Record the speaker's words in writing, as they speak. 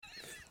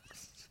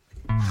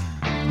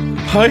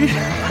Hi.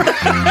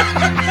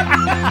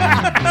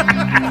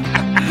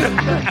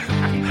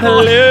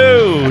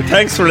 Hello.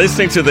 Thanks for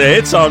listening to the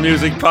It's All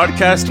Music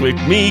podcast with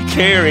me,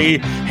 Carey,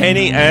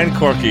 Henny and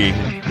Corky.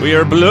 We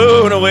are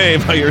blown away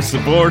by your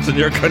support and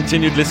your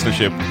continued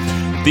listenership.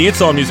 The It's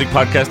All Music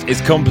podcast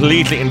is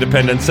completely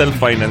independent,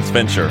 self-financed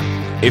venture.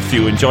 If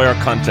you enjoy our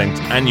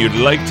content and you'd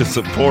like to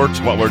support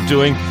what we're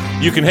doing,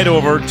 you can head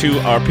over to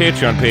our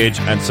Patreon page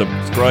and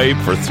subscribe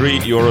for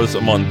 €3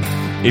 a month.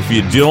 If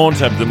you don't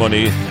have the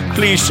money,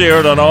 please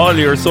share it on all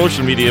your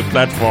social media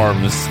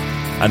platforms,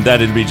 and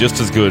that'll be just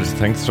as good.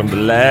 Thanks from the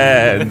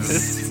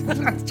lads.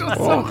 That's just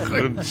Oh, so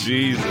good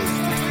Jesus.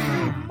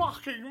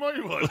 mocking my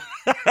one.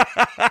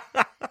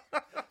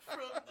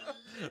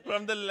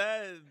 From the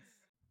lads.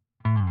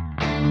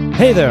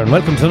 Hey there, and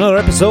welcome to another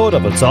episode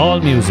of It's All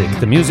Music,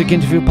 the music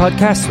interview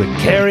podcast with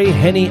Carey,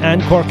 Henny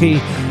and Corky,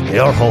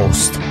 your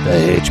host,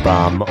 the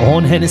H-Bomb,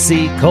 Owen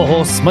Hennessy,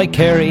 co-hosts Mike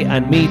Carey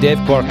and me,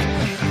 Dave Quirk.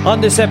 On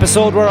this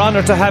episode, we're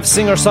honoured to have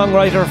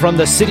singer-songwriter from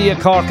the city of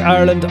Cork,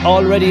 Ireland,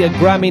 already a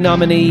Grammy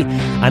nominee,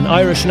 an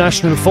Irish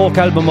National Folk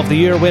Album of the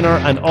Year winner,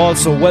 and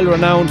also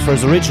well-renowned for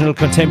his original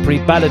contemporary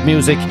ballad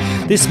music.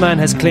 This man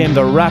has claimed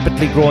a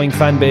rapidly growing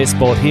fan base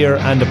both here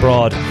and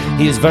abroad.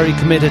 He is very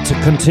committed to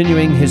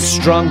continuing his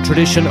strong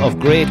tradition of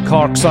great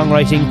Cork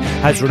songwriting,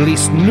 has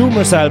released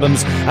numerous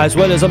albums, as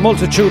well as a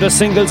multitude of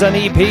singles and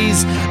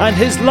EPs, and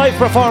his live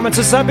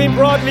performances have been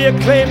broadly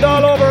acclaimed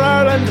all over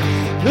Ireland.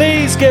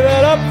 Please give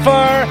it up for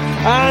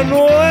and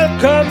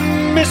welcome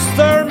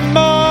Mr.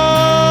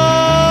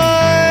 Myles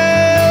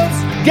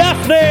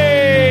Gaffney!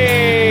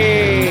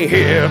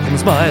 Here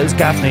comes Myles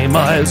Gaffney,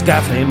 Myles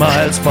Gaffney,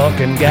 Myles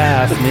fucking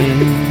Gaffney.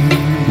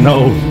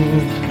 No.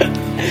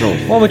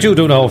 What would you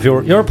do now if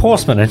you're a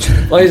postman?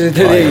 Why is it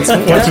today? What do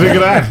you think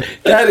of that?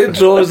 That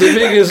intro is the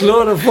biggest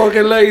load of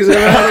fucking lies I've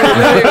ever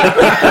heard.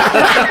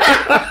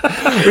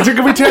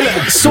 We tell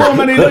so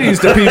many lies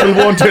that people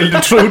won't tell the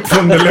truth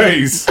from the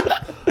lies.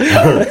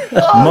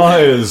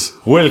 Myles,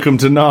 welcome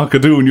to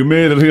Knockadoon. You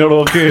made it here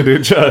okay,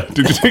 did you?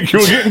 Did you think you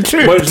were getting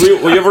clipped?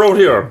 Were you ever out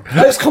here?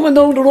 I was coming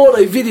down the road,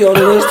 I videoed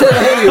it, I was telling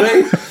Henny,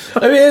 right?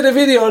 I made a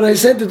video and I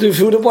sent it to a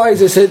few of the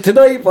boys. I said,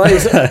 tonight,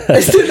 boys,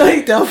 it's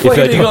tonight, they're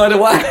finally going to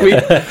whack me.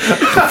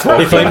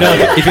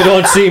 If you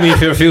don't see me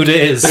for a few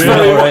days.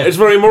 It's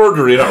very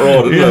murdery, that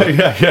road, isn't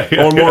it?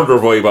 Yeah. All murder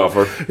vibe off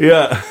her.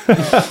 Yeah.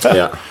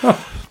 Yeah.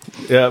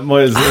 Yeah,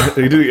 Myles,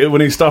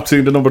 when he stopped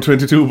seeing the number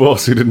 22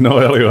 bus, he didn't know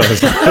where he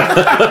was.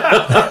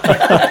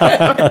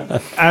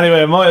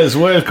 Anyway, Myles,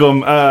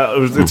 welcome.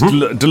 It's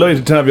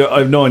delighted to have you.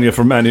 I've known you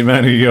for many,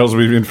 many years.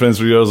 We've been friends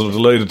for years. I'm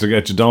delighted to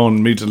get you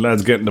down, meet the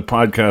lads, get in the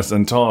podcast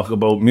and talk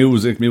about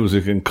music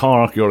in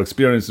Cork, your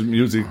experience in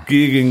music,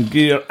 gigging,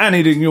 gear,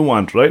 anything you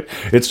want, right?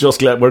 We're just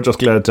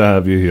glad to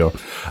have you here.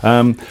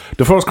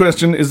 The first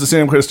question is the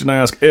same question I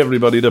ask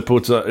everybody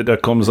that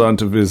comes on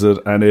to visit,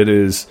 and it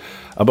is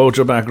about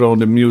your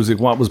background in music.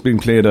 What was being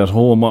played at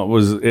home?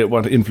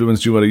 What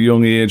influenced you at a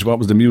young age? What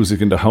was the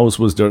music in the house?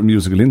 Was there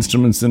musical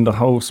instruments in the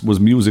house? Was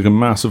music a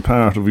massive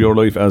part of your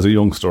life as a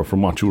youngster,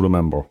 from what you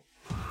remember?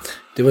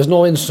 There was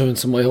no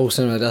instruments in my house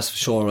anyway, that's for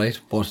sure, right?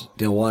 But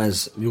there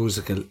was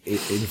musical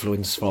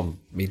influence from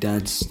my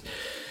dad's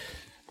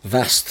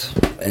vast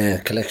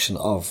collection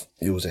of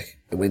music.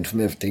 It went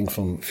from everything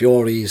from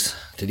Furies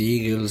to the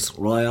Eagles,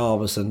 Roy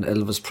Orbison,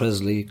 Elvis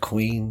Presley,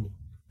 Queen,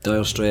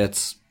 Dire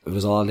Straits. It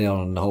was all there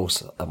in the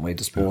house at my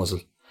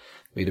disposal.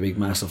 We had a big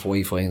massive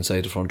Wi-Fi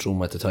inside the front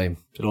room at the time.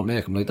 They don't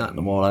make them like that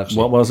no more, actually.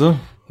 What was it?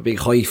 A big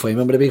hi-fi.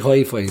 Remember the big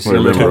hi-fis?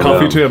 Well, like a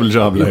coffee table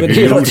job, like.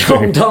 You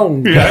could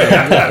down.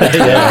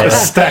 A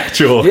stack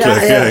joke.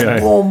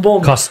 Yeah. Boom,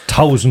 boom. Cost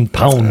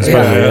 £1,000.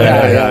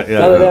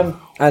 Yeah.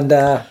 And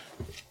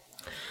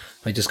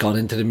I just got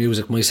into the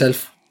music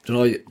myself.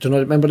 Do you know?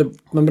 Remember the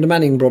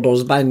Manning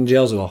Brothers band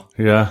years ago?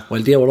 Yeah.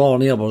 Well, they were all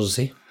neighbours, you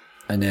see.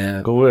 And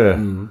go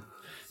away.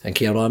 And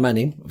Ciara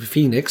Manning,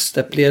 Phoenix,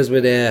 that plays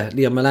with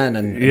Liam Milan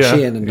and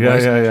Shane and the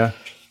boys. Yeah.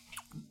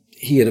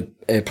 He had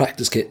a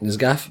practice kit in his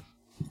gaff.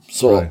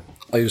 So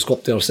I used to go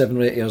up there 7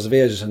 or 8 years of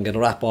age and get a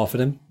rap off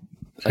of him.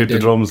 Hit the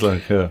drums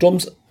like, yeah.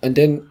 Drums, and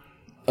then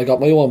I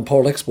got my own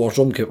Pearl Export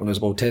drum kit when I was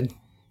about 10.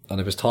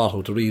 And I was taught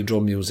how to read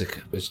drum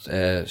music with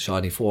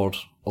Shawnee Ford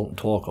out in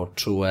Talker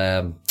through,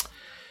 I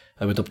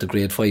went up to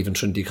grade 5 in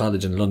Trinity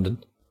College in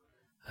London.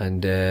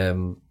 And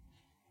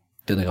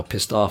then I got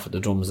pissed off at the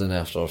drums then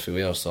after a few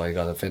years, so I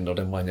got a Fender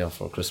them one year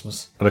for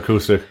Christmas. An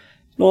acoustic?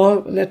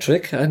 No,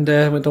 electric, and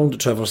went down to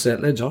Trevor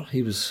St. Ledger.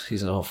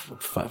 He's an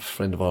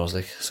friend of ours,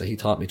 like, so he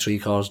taught me 3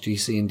 chords, G,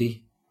 C and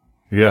D.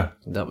 Yeah.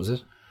 And that was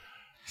it.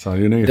 So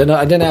you need. And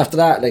then after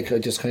that, like, I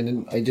just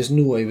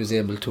knew I was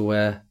able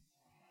to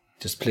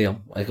just play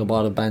them. Like, I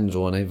bought a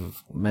banjo and I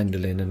have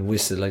mandolin and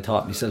whistle. I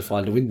taught myself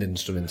all the wind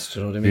instruments, do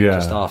you know what I mean? Yeah.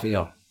 Just off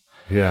ear.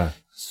 Yeah.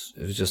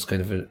 It was just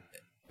kind of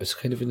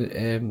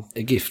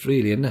a gift,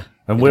 really, isn't it?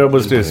 And where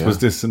was this? Yeah. Was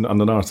this on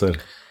the north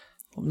side?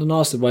 On the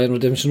north side, by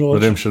Redemption Road.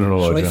 Redemption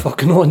Road, I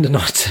fucking know on the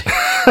north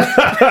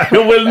side.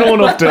 You're well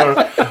known up there.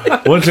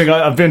 One thing,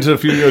 I've been to a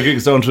few of your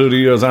gigs down through the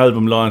years,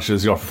 album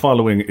launches. Your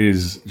following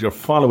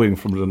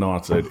from the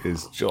north side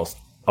is just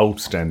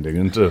outstanding,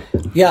 isn't it?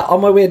 Yeah,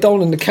 on my way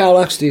down in the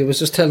car, actually, I was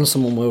just telling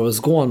someone where I was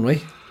going,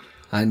 right?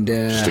 And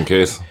Just in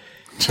case.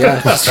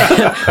 yeah,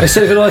 I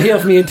said, if you don't hear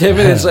from me in 10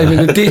 minutes, I'm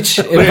in a ditch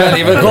in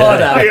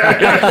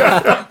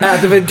Ballymacorda.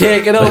 After been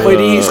taken out by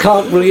the East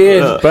Cork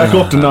Brigade. Back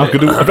up to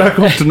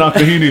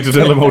Knockahini to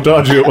tell him how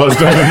dodgy it was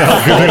down in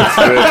Knockahini.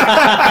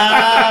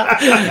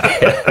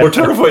 We're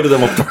terrified of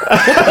them up there.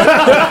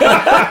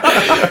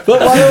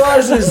 But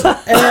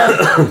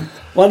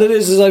what it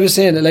is I was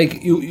saying,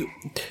 like, you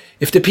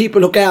if the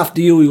people look after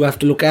you, you have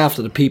to look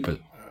after the people.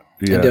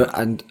 Yeah.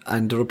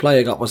 And the reply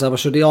I got was, I'm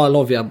sure they all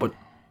love you, but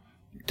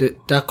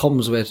that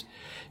comes with,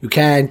 you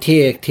can't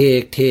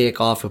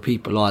take off of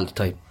people all the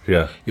time.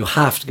 Yeah. You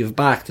have to give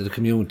back to the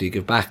community,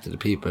 give back to the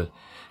people.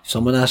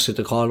 Someone asks you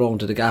to call around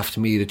to the gaff to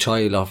meet a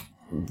child, or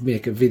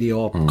make a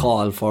video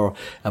call for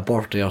a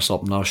birthday or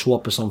something, or show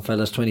up with some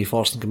fella's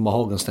 21st and give him a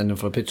hug and stand in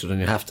for a picture,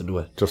 then you have to do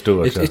it. Just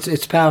do it.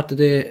 It's part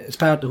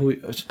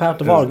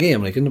of our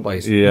game, like, isn't it,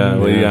 boys? Yeah,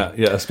 well,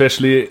 yeah.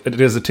 Especially,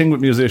 there's a thing with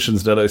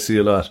musicians that I see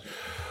a lot,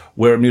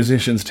 where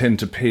musicians tend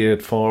to pay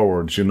it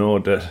forward, you know,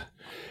 that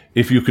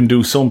if you can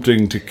do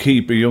something to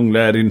keep a young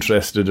lad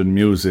interested in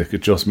music,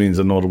 it just means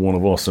another one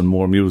of us and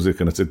more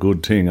music, and it's a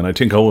good thing. And I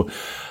think how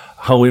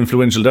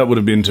influential that would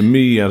have been to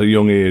me at a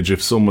young age,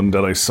 if someone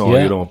that I saw,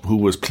 you know, who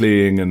was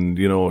playing and,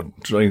 you know,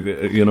 trying,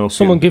 you know,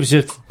 someone gives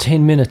you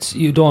 10 minutes,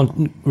 you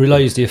don't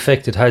realise the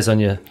effect it has on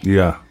you.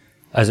 Yeah.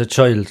 As a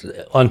child,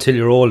 until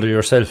you're older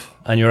yourself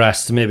and you're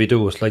asked to maybe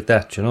do it like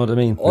that, you know what I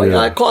mean? Oh, yeah,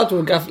 I caught to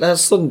a gaff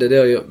last Sunday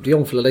there. The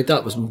young fella like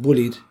that was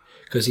bullied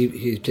because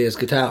he plays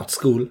guitar at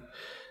school,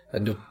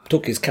 and they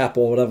took his cap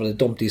or whatever, they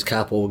dumped his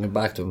cap over and went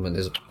back to him, and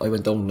I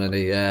went down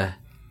and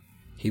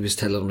he was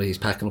telling me he's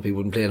packing up, he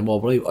wouldn't play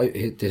anymore, but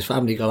his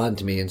family got on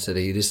to me and said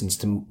he listens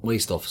to my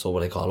stuff, so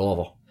would I call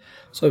over?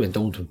 So I went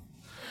down to him,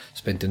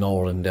 spent an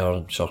hour in there,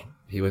 and sure,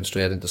 he went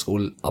straight into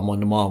school on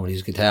Monday morning with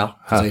his guitar.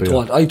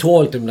 I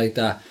told him like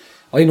that,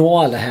 I know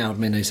all the hard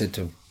men, I said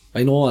to him,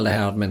 I know all the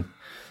hard men.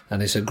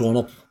 And I said, growing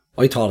up,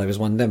 I thought I was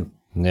one of them.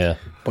 Yeah.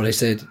 But I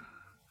said,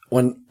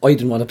 when I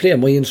didn't want to play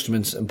my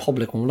instruments in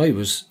public when I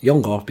was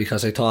younger,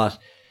 because I thought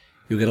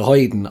you get a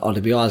hiding or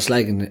they'd be all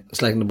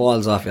slagging the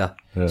balls off you.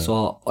 Yeah.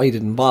 So I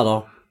didn't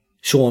bother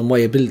showing my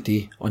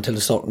ability until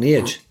a certain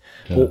age.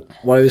 Yeah. But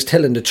what I was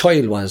telling the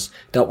child was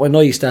that when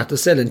I started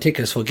selling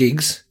tickets for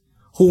gigs,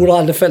 who were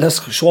all the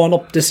fellas showing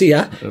up to see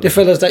you? The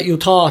fellas that you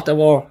thought that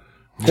were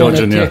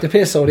judging, take the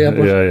piss out of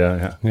you.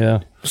 Yeah.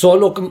 So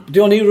look, the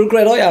only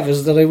regret I have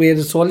is that I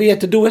waited so late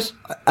to do it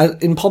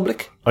in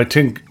public. I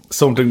think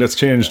something that's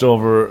changed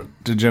over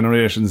the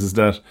generations is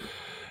that,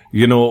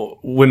 you know,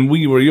 when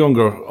we were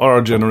younger,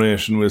 our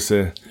generation would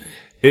say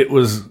it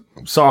was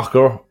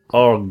soccer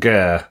or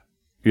ga,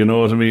 you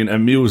know what I mean?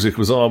 And music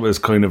was always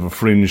kind of a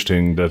fringe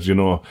thing that, you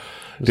know,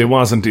 there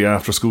wasn't the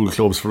after school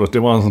clubs for it,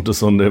 there wasn't the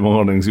Sunday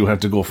mornings, you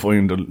had to go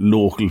find a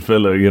local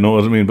fella, you know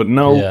what I mean? But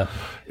now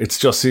it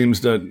just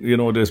seems that, you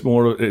know,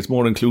 it's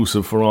more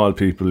inclusive for all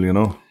people, you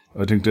know.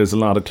 I think there's a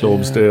lot of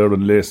clubs there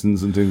and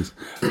lessons and things.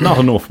 Not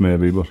enough,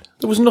 maybe, but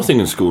there was nothing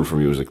in school for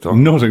music, though.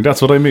 Nothing.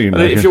 That's what I mean.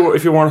 Like,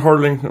 if you weren't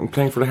hurling and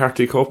playing for the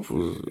Harty Cup,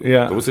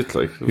 that was it.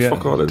 Like, it was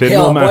fuck all. They had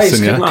no maths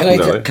in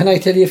you. Can I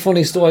tell you a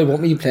funny story about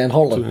me playing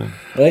hurling?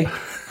 Right.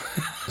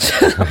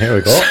 Here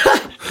we go.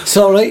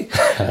 So right,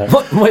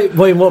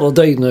 my mother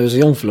died when I was a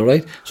young fella,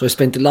 right? So I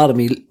spent a lot of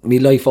me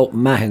life out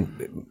in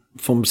Mahon,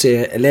 from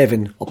say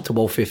 11 up to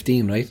about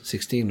 15, right?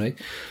 16, right?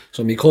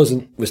 So my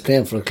cousin was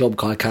playing for a club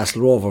called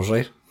Castle Rovers,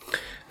 right?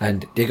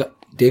 And they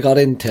got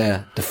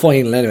into the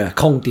final anyway,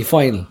 county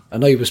final,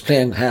 and I was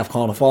playing half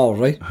corner forward,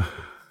 right?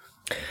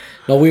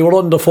 Now we were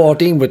under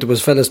 14, but there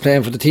was fellas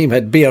playing for the team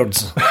had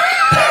beards.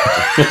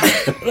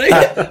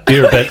 Right?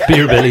 Beer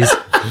bellies.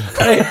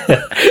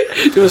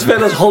 There was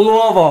fellas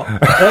hungover,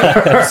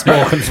 right?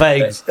 Smoking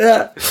fags.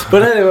 Yeah,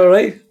 but anyway,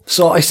 right?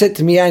 So I said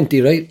to me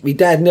auntie, right? My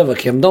dad never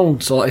came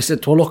down, so I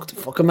said to her, look, the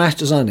fucking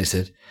match is on. I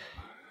said,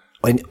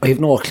 I have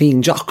no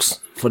clean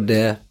jocks for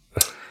the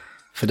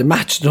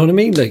match, you know what I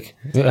mean? Like,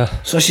 yeah.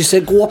 So she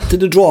said, go up to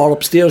the drawer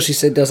upstairs. She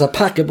said, there's a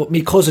packet, but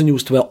me cousin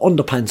used to wear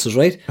underpants,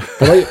 right?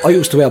 But I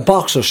used to wear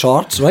boxer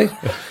shorts, right?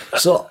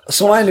 So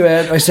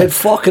anyway, I said,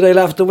 fuck it, I'll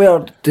have to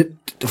wear the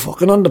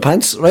fucking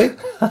underpants, right?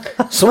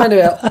 So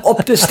anyway,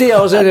 up the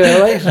stairs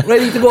anyway, right?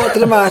 Ready to go to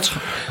the match.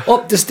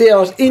 Up the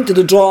stairs, into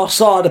the drawer,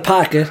 saw the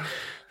packet.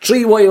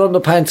 3 white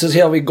underpants,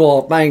 here we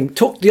go. Bang,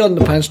 took the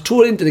underpants,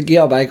 threw it into the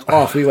gear bag,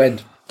 off we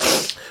went.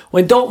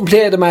 Went out and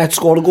played the match,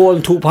 scored a goal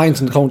and 2 points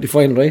in the county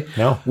final, right?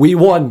 No. We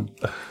won.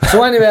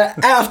 So anyway,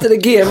 after the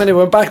game,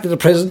 went back to the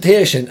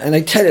presentation, and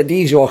I tell you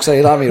these jokes I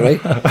had on me,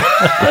 right?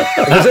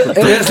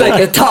 It's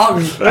like a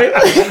tongue, right?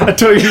 I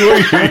tell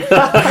you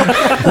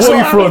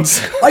why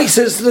fronts. I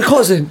says to the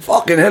cousin,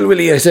 fucking hell,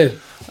 Willie, I said,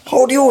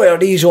 how do you wear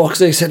these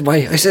jokes? I said,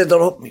 why? I said, they're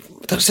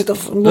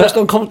the most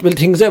uncomfortable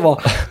things ever.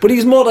 But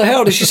his mother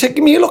heard it. She said,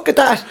 give me a look at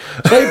that.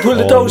 So I pulled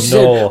it out. She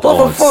said,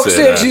 for fuck's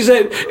sake, she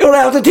said, you're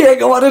out to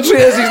take one of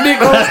Tracy's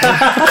nickels.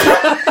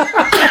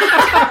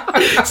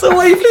 So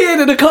I played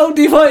in the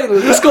county final.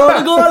 They scored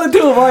a goal and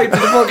 2 points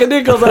in the fucking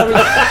nickels.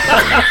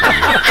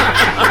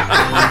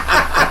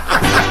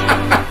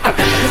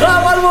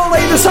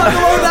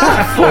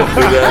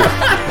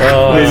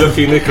 fucking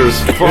lucky knickers.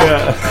 Fuck.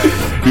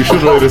 Yeah. You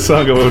should write a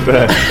song about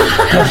that.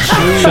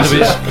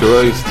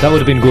 That would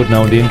have been good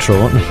now in the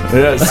intro, wouldn't it?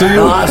 Yeah. So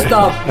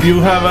stop. you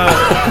have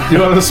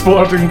a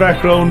sporting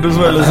background as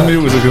well as a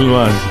musical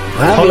man.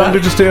 How long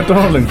did you stay at the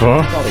hurling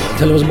for?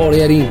 Until I was about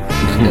 18.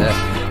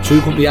 And, so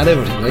you could be at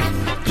everything, like.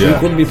 So you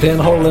couldn't be playing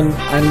hurling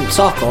and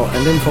soccer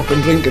and then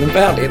fucking drinking and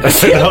partying.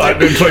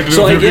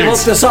 So I gave up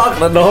the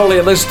soccer and the hurling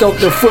and I stuck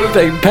to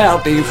full-time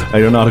parties. And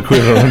you're not a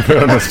quitter, in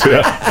fairness,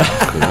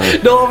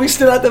 No, we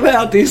still had the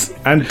parties.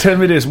 And tell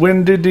me this,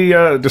 when did the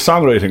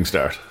songwriting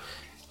start?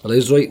 Well, I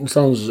was writing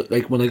songs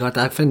like when I got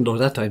that Fender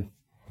that time.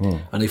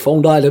 And I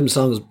found all them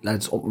songs,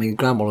 lads, up my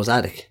grandmother's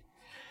attic.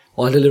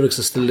 All the lyrics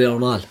are still there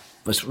and all.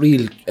 It's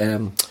real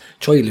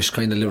childish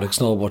kind of lyrics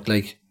now, but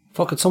like,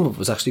 fuck it, some of it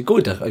was actually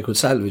good that I could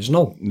salvage.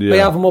 No, I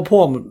have them up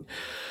home.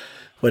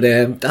 But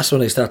that's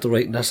when I started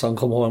writing that song,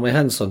 Come Hold My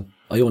Hand, Son.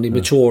 I only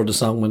matured the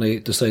song when I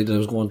decided I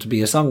was going to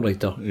be a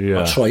songwriter.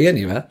 Or try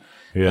anyway.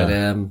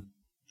 And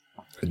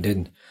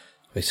then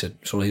I said,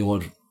 sorry,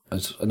 I'm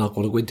not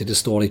going to go into this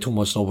story too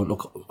much now, but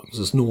look,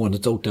 there's no one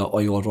that's out there.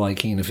 I owed Roy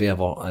Keane a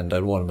favour and I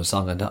wrote him a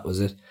song and that was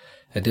it.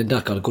 And then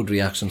that got a good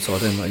reaction, so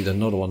then I did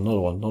another one.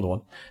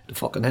 The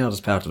fucking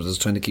hardest part of it is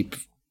trying to keep,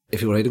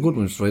 if you write a good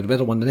one, write a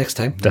better one the next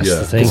time. That's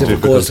the thing.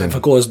 Because if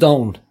it goes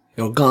down,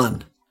 you're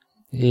gone.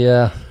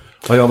 Yeah.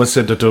 I always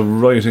said that the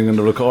writing and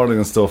the recording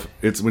and stuff,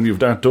 it's when you've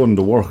that done,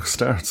 the work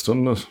starts,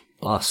 doesn't it?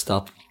 Oh,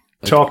 stop.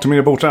 Talk to me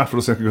about that for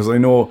a second, because I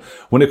know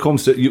when it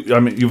comes to,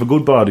 you've a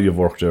good body of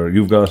work there.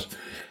 You've got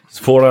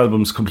 4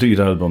 albums, complete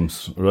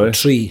albums, right?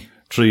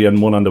 3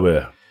 and 1 on the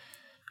way.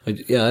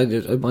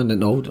 I'm on it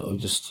now.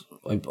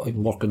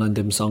 I'm working on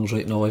them songs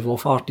right now. I've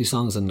about 40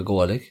 songs in the go,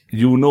 like.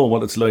 You know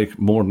what it's like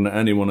more than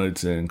anyone, I'd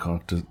say, in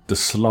Cork, the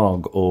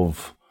slog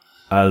of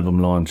album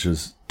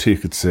launches,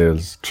 ticket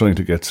sales, trying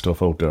to get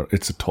stuff out there.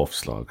 It's a tough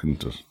slog,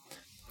 isn't it?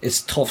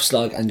 It's a tough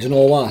slog, and you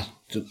know what?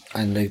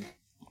 And like,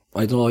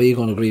 I don't know if you're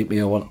going to agree with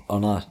me or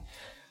not,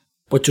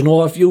 but you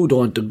know, if you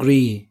don't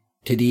agree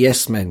to the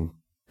yes men,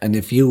 and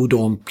if you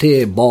don't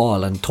play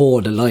ball and toe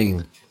the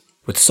line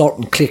with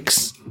certain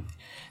clicks,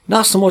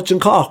 not so much in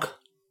Cork,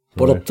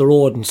 but up the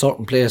road in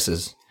certain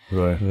places.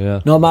 Right.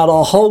 Yeah. No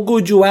matter how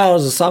good you are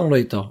as a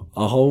songwriter,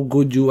 or how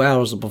good you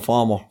are as a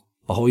performer,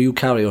 or how you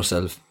carry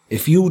yourself,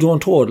 if you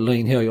don't toe the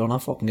line here, you're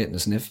not fucking getting a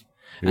sniff.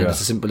 And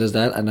it's as simple as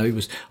that. And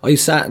I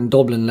sat in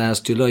Dublin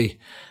last July,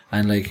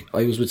 and like,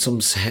 I was with some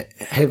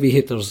heavy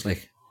hitters,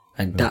 like,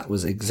 and that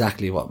was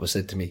exactly what was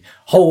said to me.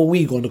 How are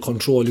we going to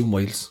control you,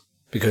 Myles?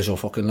 Because you're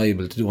fucking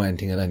liable to do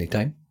anything at any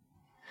time.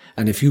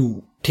 And if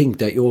you think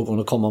that you're going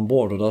to come on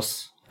board with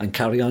us and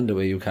carry on the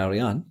way you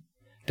carry on,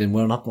 then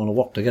we're not going to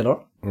work together.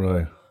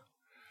 Right.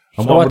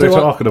 And so what were they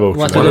talking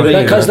about?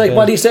 Because like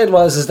what he said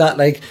was that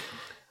like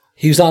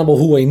he was on about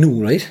who I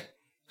knew, right?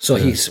 So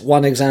he's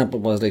one example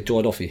was like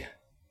Joe Duffy.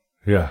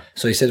 Yeah.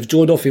 So he said if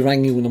Joe Duffy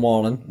rang you in the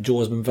morning,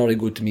 Joe's been very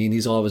good to me and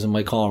he's always in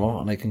my corner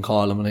and I can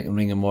call him and I can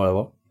ring him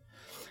whatever.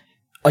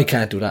 I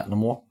can't do that no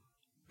more.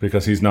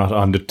 Because he's not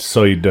on the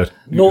side that...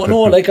 No,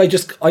 like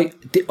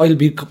I'll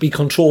be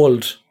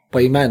controlled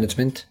by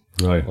management.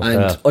 Right.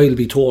 And I'll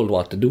be told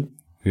what to do.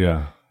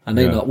 Yeah. And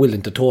I'm not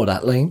willing to toe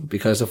that line,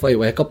 because if I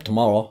wake up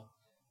tomorrow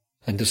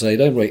and decide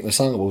I'm writing a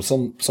song about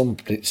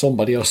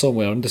somebody or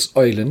somewhere on this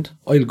island,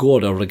 I'll go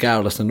there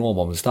regardless and no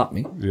one will stop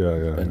me.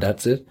 Yeah. And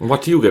that's it.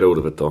 What do you get out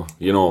of it though?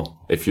 You know,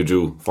 if you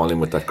do fall in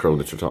with that crowd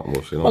that you're talking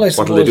about, you know,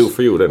 what do they do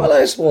for you then? Well,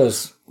 I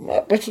suppose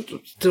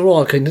they're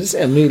all kind of the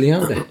same, really,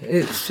 aren't they?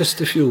 It's just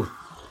if you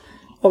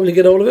probably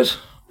get out of it,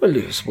 well,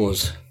 I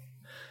suppose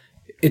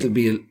it'll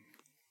be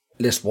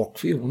less work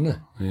for you, won't it?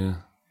 Yeah.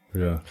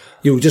 Yeah.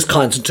 You just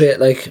concentrate,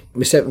 like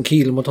myself and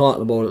Keelan were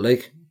talking about it,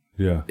 like.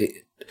 Yeah.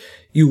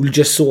 You'll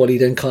just solely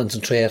then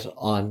concentrate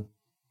on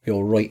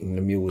your writing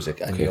the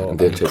music and your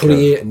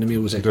creating the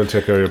music. They'll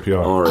take care of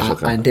your PR. Oh, right,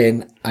 okay. And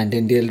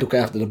then they'll look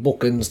after the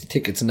bookings, the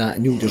tickets and that,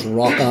 and you just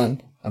rock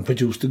on and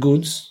produce the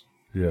goods.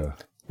 Yeah.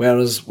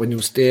 Whereas when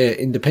you stay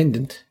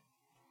independent,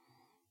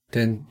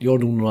 then you're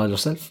doing it all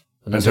yourself.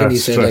 And that's when you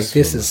say like,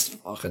 this is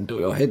fucking do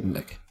your head in,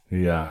 like.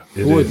 Yeah,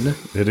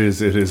 it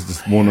is. It is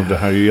one of the,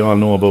 how you all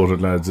know about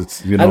it, lads.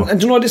 It's, you know. And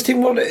you know this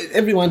thing where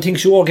everyone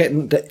thinks you're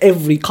getting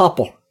every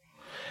copper.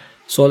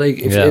 So like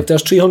if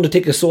there's 300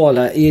 tickets sold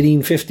at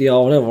 18.50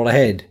 or whatever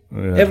ahead,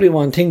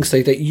 everyone thinks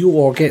like that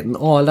you are getting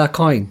all that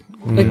coin.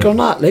 Like you're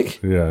not,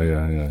 like.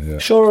 Yeah.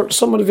 Sure,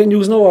 some of the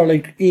venues now are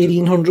like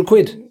 1,800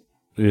 quid.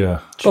 Yeah.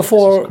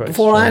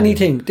 Before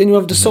anything. Then you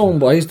have the sound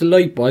boys, the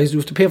light boys, you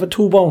have to pay for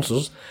 2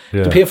 bouncers,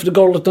 to pay for the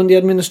girl that done the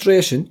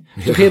administration,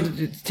 to pay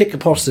the ticket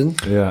person.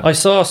 Yeah. I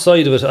saw a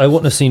side of it. I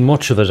wouldn't have seen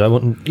much of it. I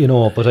wouldn't,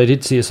 but I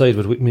did see a side of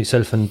it with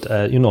myself and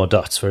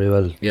Dots very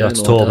well. Yeah,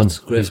 Dots Tobin.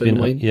 Great friend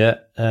of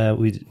mine.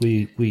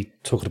 We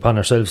took it upon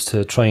ourselves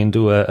to try and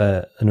do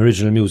an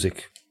original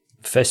music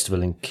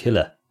festival in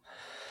Killa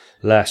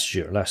last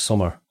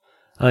summer,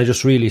 and I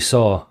just really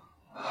saw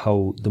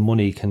how the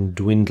money can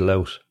dwindle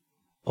out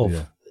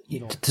of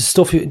the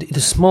stuff, the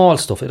small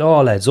stuff. It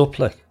all adds up.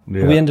 Like I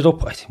think we ended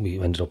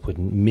up with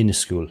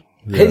minuscule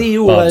Henny,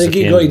 you were at a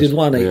gig I did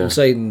one night Yeah.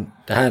 inside in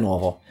the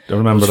Hanover. I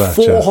remember There was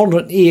that, yeah.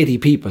 480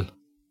 people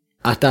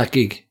at that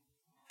gig,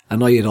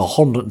 and I had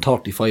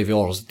 135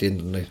 euros at the end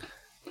of the night.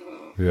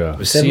 Yeah.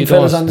 With 7 See,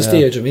 fellas those, on the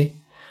stage with me.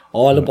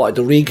 All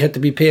the rig had to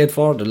be paid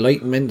for, the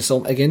lighting,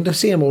 again, the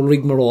same old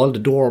rigmarole, the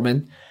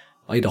doormen.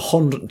 I had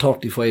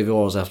 135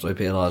 euros after I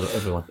paid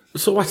everyone.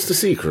 So what's the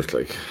secret,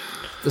 like?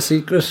 The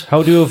secret.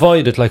 How do you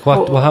avoid it? Like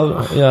what?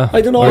 How? Yeah.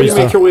 I don't know. How do you it's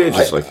make your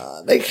wages,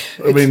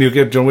 I mean, you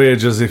get your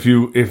wages if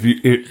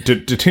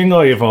the thing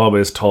I have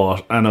always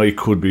thought, and I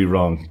could be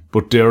wrong,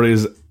 but there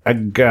is a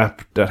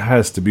gap that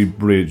has to be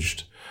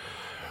bridged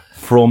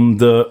from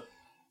the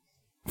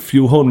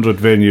few hundred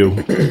venue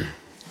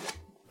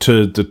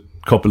to the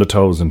couple of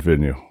thousand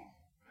venue.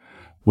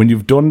 When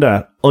you've done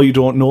that, I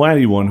don't know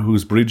anyone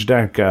who's bridged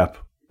that gap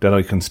that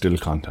I can still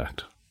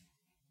contact.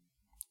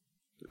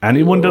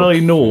 Anyone that I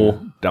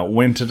know that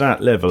went to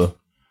that level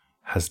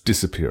has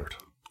disappeared.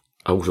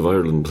 Out of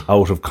Ireland.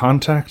 Out of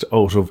contact,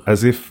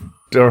 as if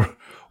they're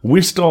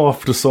whisked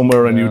off to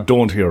somewhere and you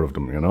don't hear of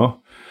them, you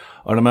know?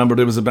 I remember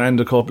there was a band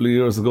a couple of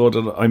years ago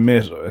that I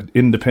met at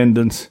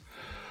Independence,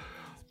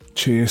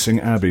 Chasing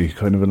Abbey,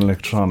 kind of an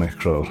electronic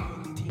crowd.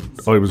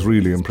 I was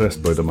really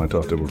impressed by them. I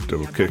thought they were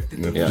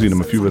kicking. I've seen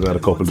them a few of that, a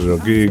couple of their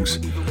gigs,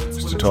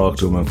 just to talk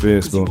to them on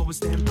Facebook.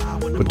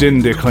 But then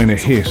they kind of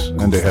hit,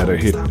 and they had a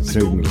hit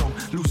signal.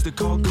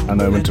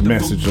 And I went to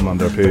message them on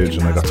their page,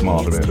 and I got some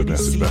automated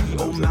message back.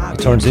 It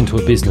turns into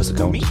a business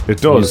account.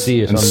 It does, You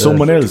see it and on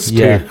someone the- else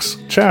Yeah. takes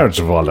charge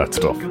of all that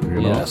stuff. You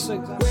know? Yes.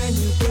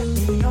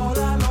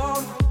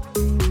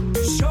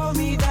 Show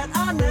me that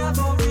I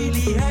never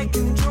really had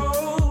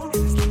control.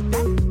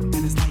 And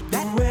it's like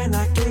that when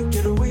I can't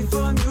get away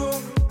from you.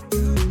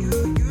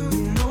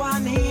 You know I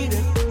need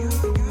it.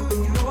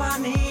 You know I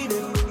need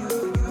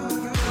it.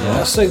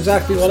 That's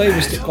exactly what I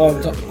was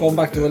going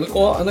back to. And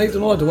I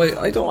don't know the way.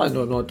 I don't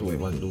know the way I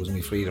want to lose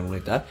my freedom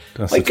like that.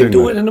 That's I the can thing,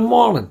 do like- it in the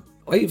morning.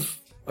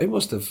 I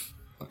must have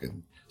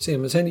fucking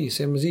same as Henny,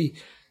 same as he.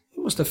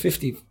 I must have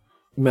 50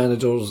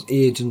 managers,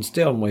 agents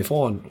there on my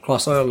phone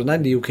across Ireland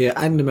and the UK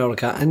and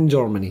America and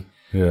Germany.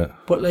 Yeah,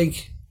 But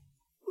like,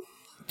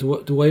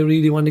 do I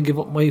really want to give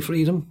up my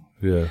freedom?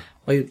 yeah.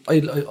 I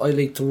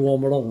like to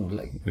roam around,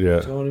 like, Yeah.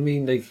 do you know what I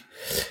mean? Like,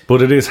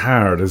 But it is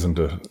hard, isn't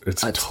it?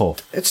 It's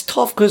tough. it's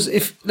tough because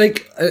if,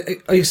 like,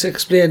 I used to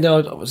explain now,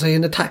 was I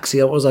in a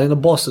taxi, or was I in a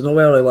bus, I don't know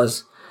where I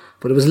was,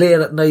 but it was late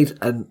at night,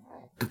 and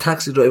the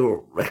taxi driver,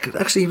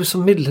 actually he was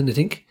from Middleton, I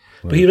think,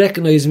 but he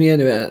recognised me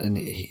anyway, and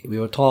we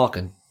were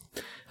talking,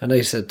 and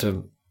I said to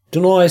him, do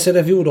you know, I said,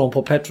 if you don't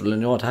put petrol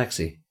in your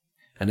taxi,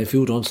 and if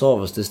you don't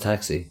service this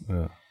taxi,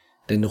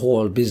 then the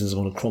whole business is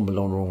going to crumble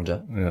down around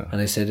you. Yeah.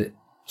 And I said,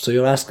 so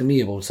you're asking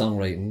me about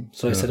songwriting.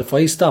 So I said, if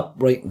I stop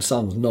writing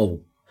songs now,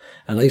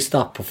 and I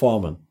stop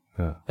performing,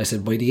 I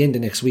said, by the end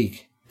of next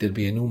week, there'll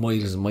be a new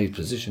Myles in my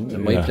position,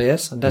 in my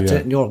place, and that's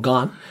it, and you're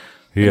gone.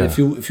 Yeah.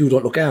 And if you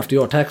don't look after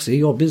your taxi,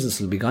 your business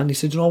will be gone. He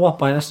said, you know what,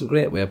 Brian, that's a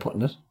great way of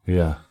putting it.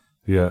 Yeah,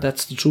 yeah.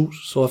 That's the truth.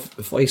 So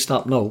if I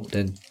stop now,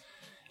 then,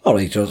 all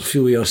right, a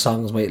few of your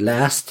songs might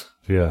last.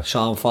 Yeah.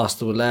 Sean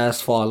Foster would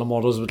last, Fallen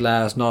Mothers would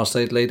last,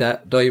 Northside Like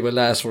That Die would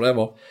last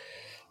forever.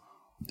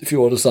 A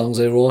few other songs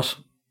I wrote,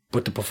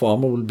 but the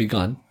performer will be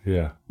gone.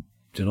 Yeah.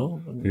 Do you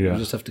know? And Yeah. You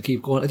just have to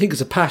keep going. I think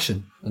it's a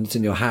passion, and it's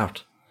in your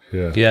heart.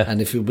 Yeah. Yeah.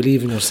 And if you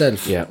believe in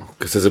yourself, Yeah,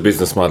 because as a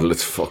business model,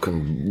 it's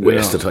fucking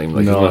waste of time.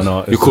 Like, No, isn't it? no,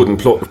 You it's- couldn't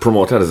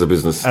promote that as a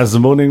business. As a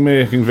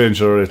money-making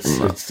venture, it's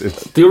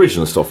The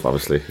original stuff,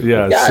 obviously.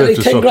 yeah, yeah, like 10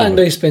 self-destructive. grand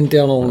I spent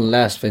down on the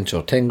last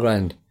venture. 10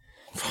 grand.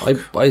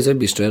 I'd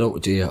be straight out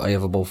with you. I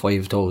have about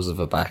 5,000 of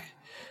it back.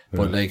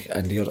 But like,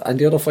 and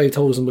the other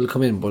 5,000 will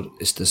come in, but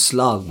it's the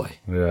slog, boy.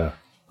 Yeah,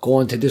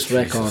 Going to this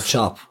record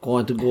shop,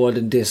 going to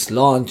Golden Disc,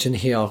 launching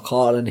here,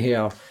 calling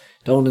here,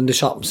 down in the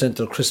shopping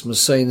centre, Christmas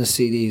signing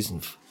CDs,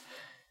 and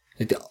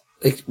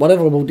like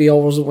whatever about the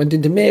hours that went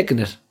into making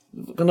it.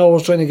 And I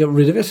was trying to get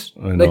rid of it.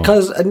 I know.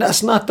 And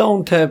that's not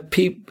down to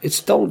people,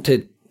 it's down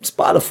to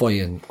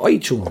Spotify and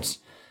iTunes.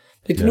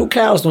 Like the new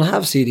cars don't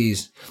have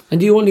CDs.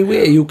 And the only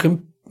way you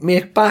can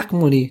make back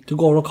money to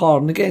go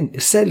recording again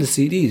is sell the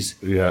CDs.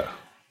 yeah,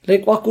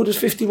 Like, what good is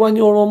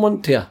 €51 a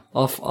month here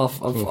off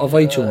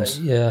iTunes?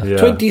 Yeah. yeah.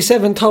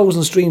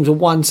 27,000 streams of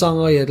one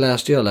song I had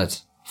last year,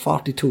 lads.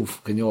 42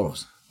 fucking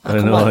euros. I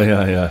know.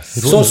 Yeah.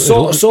 So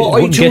it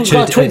wouldn't get iTunes you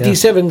got to-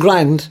 27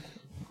 grand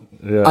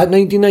Yeah. at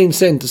 99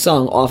 cents a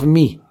song off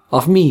me.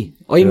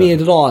 I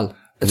made it all.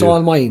 It's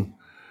all mine.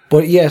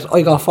 But yet,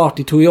 I got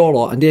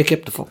 €42 and they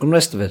kept the fucking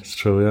rest of it. It's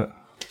true. Yeah.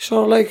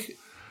 So, like,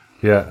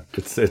 Yeah.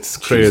 It's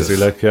crazy. Jesus.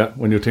 Like, yeah,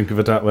 when you think of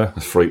it that way,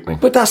 It's frightening.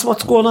 but that's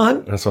what's going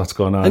on. that's what's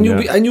going on. And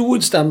yeah. you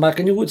would stand back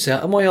and you would say,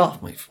 am I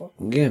off my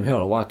fucking game here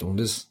or what doing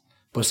this?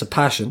 But it's a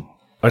passion.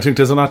 I think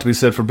there's a lot to be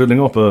said for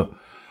building up a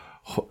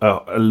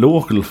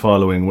local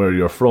following where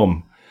you're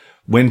from.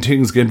 When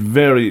things get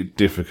very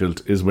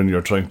difficult is when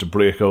you're trying to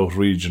break out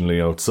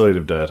regionally outside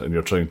of that, and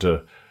you're trying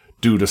to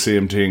do the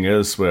same thing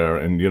elsewhere.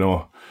 And you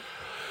know,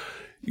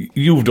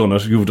 you've done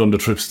it. You've done the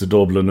trips to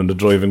Dublin and the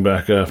driving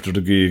back after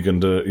the gig,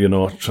 and you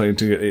know, trying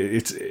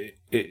to.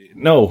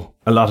 No,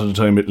 a lot of the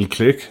time it'll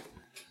click,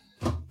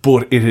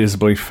 But it is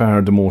by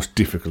far the most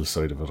difficult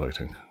side of it, I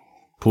think.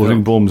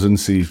 Putting bums in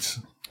seats.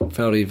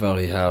 Very,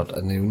 very hard.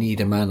 And you need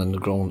a man on the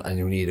ground, and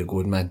you need a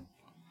good man.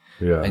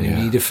 Yeah. And you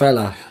need a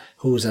fella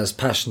who's as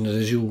passionate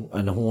as you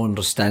and who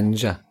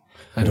understands you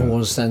and who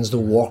understands the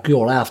work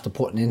you're after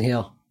putting in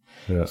here.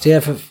 Yeah. Say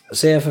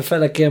if a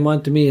fella came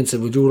on to me and said,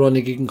 would you run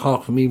a gig in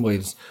Cork for me,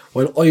 Myles?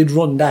 Well, I'd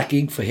run that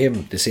gig for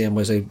him the same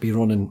as I'd be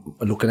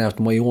looking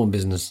after my own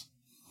business.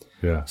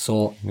 Yeah.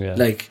 So,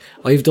 like,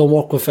 I've done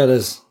work with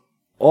fellas,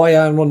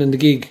 I'm running the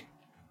gig.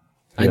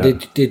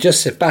 And they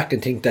just sit back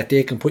and think that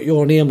they can put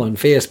your name on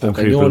Facebook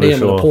and your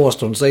name on a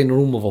poster inside the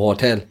room of a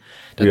hotel,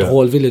 that the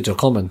whole village are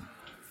coming.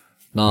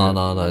 No.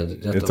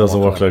 It doesn't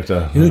work like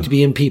that. You need to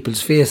be in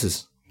people's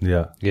faces.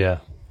 Yeah.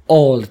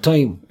 All the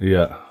time.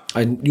 Yeah.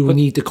 And you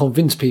need to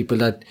convince people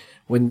that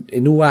when a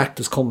new act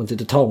is coming to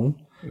the town,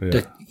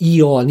 that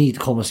you all need to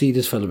come and see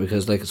this fella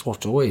because, like, it's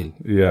worth your while.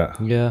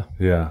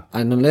 Yeah.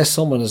 And unless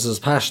someone is as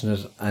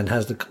passionate and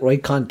has the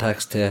right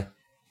contacts to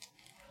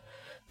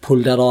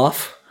pull that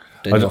off,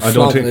 then I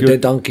don't think a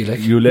dead donkey.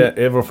 Like. you'll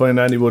ever find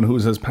anyone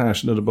who's as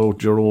passionate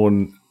about your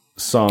own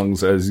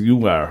songs as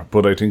you are.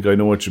 But I think I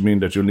know what you mean,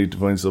 that you'll need to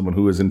find someone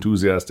who is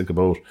enthusiastic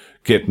about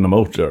getting them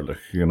out there, like,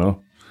 you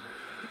know?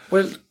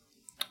 Well,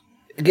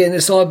 again,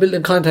 it's all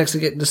building contacts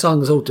and getting the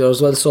songs out there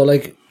as well. So,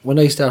 like, when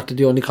I started,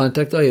 the only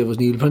contact I had was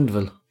Neil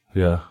Prindeville.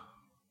 Yeah.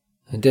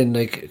 And then,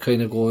 like, it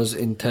kind of goes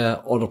into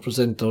other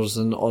presenters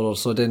and other.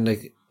 So then,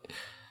 like,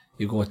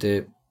 you go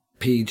to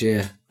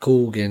PJ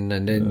Coogan,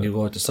 and then you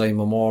go to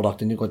Simon Murdoch,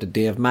 then you go to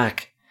Dave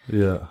Mack.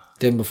 Yeah.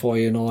 Then before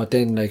you know it,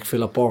 then, like,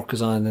 Philip Burke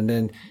is on, and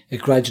then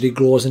it gradually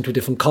grows into a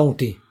different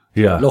county.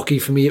 Yeah. Lucky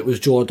for me, it was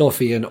Joe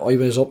Duffy, and I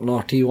was up in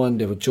RT one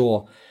day with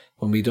Joe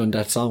when we done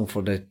that song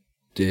for the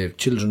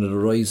Children of the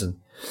Rising.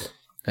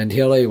 And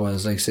here I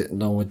was, like, sitting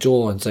down with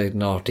Joe inside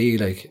an RT,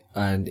 like,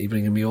 and he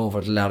bringing me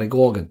over to Larry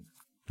Gogan.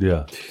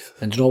 Yeah.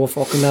 And do you know what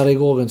fucking Larry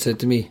Gogan said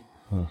to me?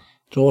 Do you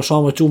know what's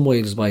wrong with you,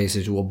 Myles, boy? He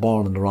said, you were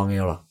born in the wrong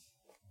era.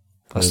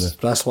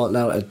 That's what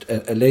Larry,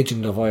 a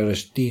legend of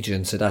Irish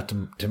DJ said that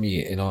to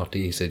me in RT.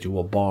 He said, you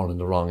were born in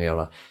the wrong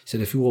era. He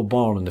said, if you were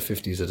born in the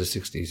 50s or the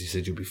 60s, he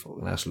said, you'd be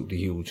fucking absolutely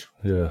huge.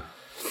 Yeah.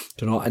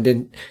 Do you know?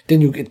 And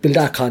then you build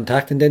that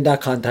contact, and then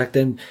that contact,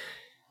 then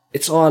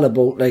it's all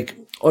about, like,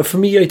 or for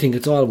me, I think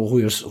it's all about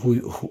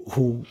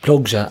who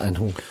plugs you and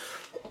who.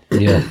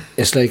 Yeah.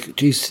 It's like,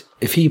 geez,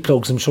 if he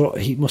plugs him, sure,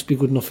 he must be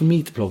good enough for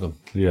me to plug him.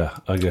 Yeah,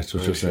 I guess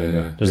what you're saying.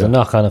 Yeah. There's a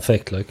knock-on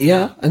effect, like.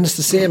 Yeah, and it's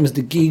the same as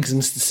the gigs, and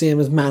it's the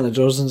same as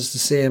managers, and it's the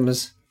same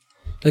as,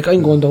 like,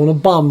 I'm going down a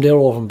bomb there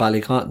over in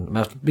Ballycotton.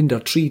 I've been there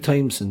 3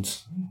 times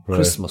since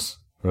Christmas.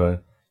 Right.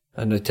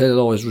 And I tell you,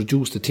 always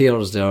reduced the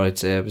tears there. I'd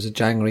say it was a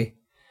January.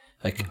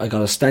 Like, I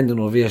got a standing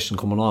ovation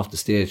coming off the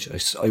stage. You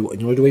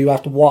know the way you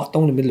have to walk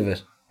down the middle of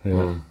it.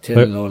 Yeah.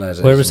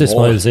 Where was this,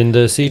 Myles? In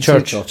the Sea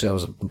Church? I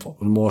was a fucking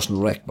emotional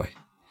wreck, boy.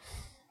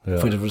 Yeah.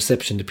 For the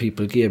reception the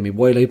people gave me.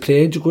 While I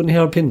played, you couldn't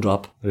hear a pin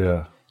drop.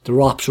 Yeah. The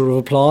rapture of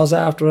applause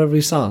after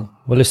every song.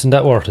 Well, listen,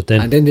 that worked it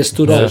then. And then they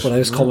stood up when I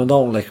was coming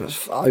down. Like,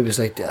 I was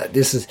like,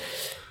 this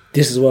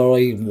is where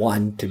I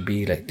want to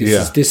be. Like,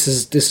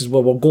 this is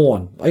where we're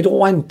going. I don't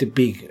want the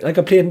big. Like,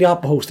 I played in the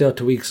Opera House there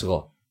 2 weeks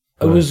ago.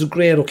 It was a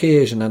great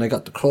occasion, and I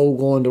got the crowd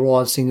going. They're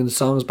all singing the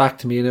songs back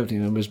to me and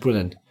everything. It was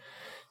brilliant.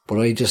 But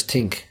I just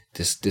think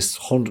this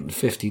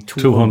 150,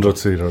 200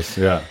 seaters,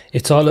 yeah.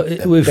 It's all,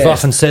 we've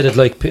often said it,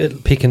 like,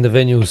 picking the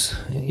venues,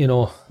 you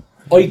know.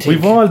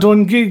 We've all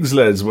done gigs,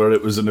 lads, where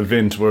it was an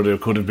event where there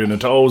could have been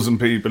 1,000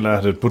 people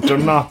at it, but they're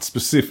not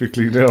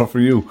specifically there for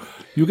you.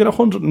 You get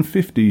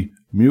 150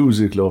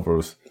 music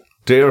lovers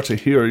there to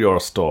hear your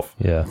stuff.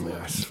 Yeah.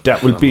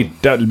 That'll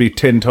be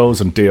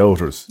 10,000 day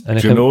outers.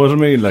 Do you know what I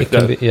mean? Like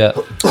that. Yeah.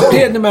 I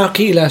played in the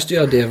Marquee last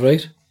year, Dave,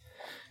 right?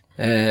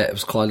 It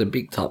was called the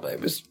Big Top.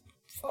 It was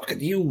fucking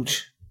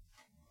huge.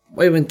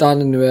 I went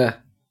on anyway,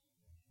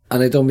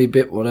 and I done me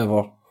bit,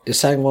 whatever. They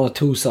sang 1 or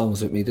 2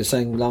 songs with me. They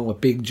sang along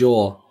with Big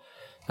Joe,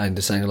 and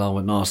they sang along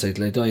with Northside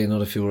Till I Die,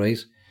 another few, right?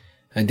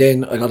 And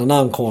then I got an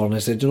encore, and I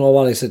said, you know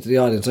what? I said to the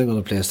audience, I'm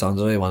going to play songs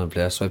that I want to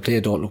play. So I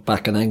played Don't Look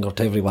Back in Anger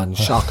to everyone,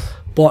 shock.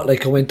 But,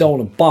 like, I went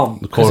down a bomb,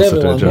 because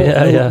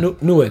everyone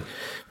knew it.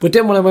 But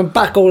then when I went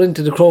back out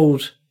into the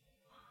crowd,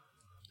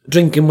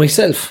 drinking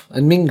myself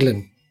and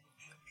mingling,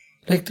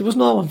 like, there was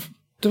no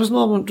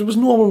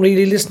one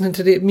really listening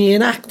to the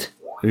main act.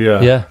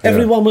 Yeah.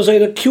 Everyone was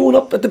either queuing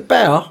up at the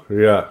bar,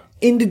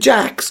 in the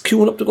Jacks,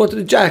 queuing up to go to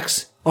the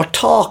Jacks, or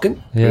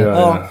talking,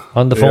 or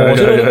on the phone.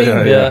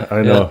 Yeah,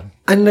 I know.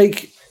 And,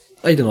 like,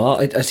 I don't know,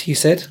 as he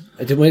said,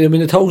 there might have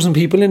been 1,000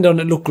 people in there and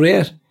it looked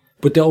great.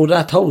 But out of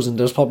that 1,000,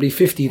 there's probably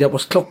 50 that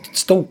was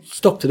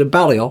stuck to the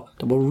barrier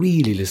that were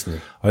really listening.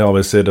 I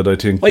always say that I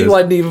think... I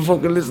wasn't even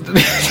fucking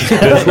listening.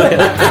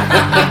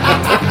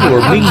 You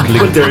were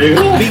mingling. There you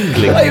go.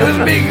 Mingling. I was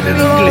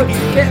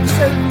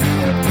mingling.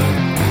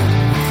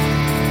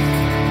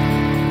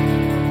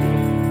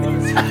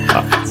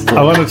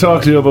 I want to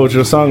talk to you about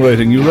your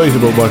songwriting. You write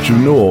about what you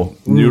know.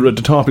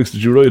 The topics that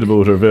you write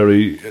about are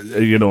very,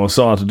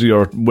 sorted.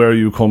 Where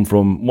you come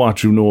from,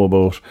 what you know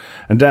about,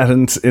 and that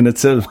in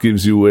itself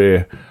gives you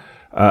a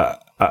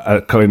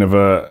a kind of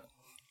a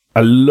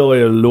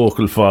loyal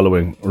local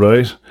following,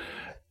 right?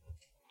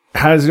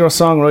 Has your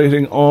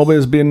songwriting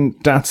always been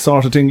that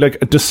sort of thing? Like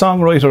the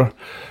songwriter,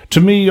 to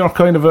me, you're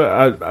kind of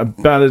a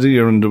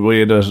balladeer in the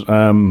way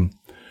that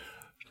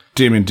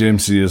Damien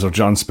Dempsey is, or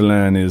John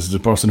Spillane is, the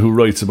person who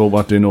writes about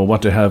what they know,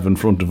 what they have in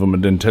front of them,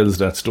 and then tells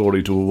that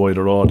story to a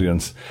wider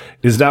audience.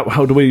 Is that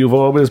how the way you've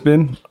always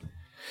been?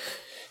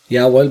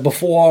 Yeah, well,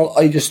 before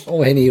I just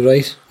any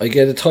right, I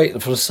get a title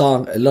for a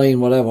song, a line,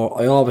 whatever.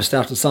 I always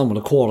start the song with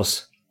a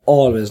chorus,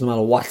 always, no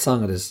matter what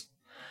song it is.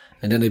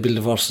 And then I build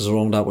the verses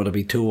around that, whether it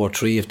be 2 or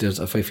 3,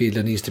 if I feel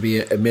there needs to be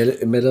a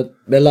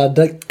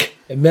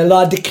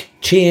melodic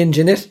change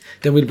in it,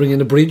 then we'll bring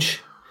in a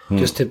bridge,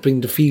 just to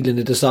bring the feeling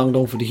of the song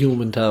down for the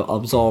human to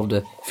absorb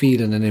the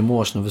feeling and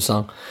emotion of a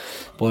song.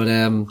 But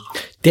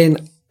then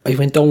I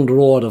went down the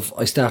road of,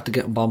 I started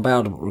getting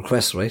bombarded with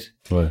requests, right?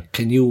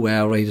 Can you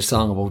write a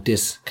song about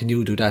this? Can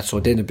you do that? So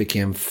then it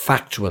became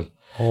factual.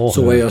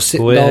 So where you're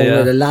sitting down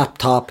with a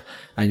laptop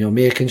and you're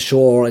making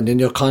sure, and then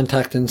you're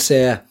contacting,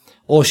 say,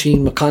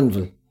 Oisin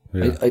McConville.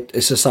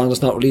 It's a song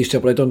that's not released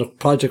yet, but I've done a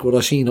project with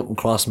Oisin up in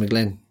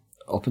Crossmaglen,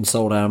 up in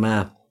South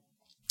Armagh.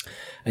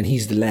 And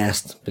he's the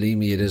last, believe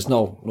me, it is.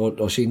 No,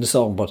 Oisin the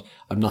song, but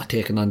I'm not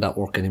taking on that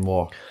work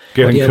anymore.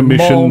 Getting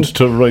commissioned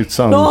to write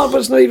songs. No, but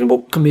it's not even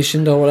about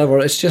commissioned or whatever.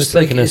 It's just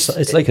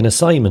it's like an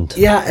assignment.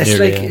 Yeah,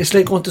 it's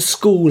like going to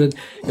school and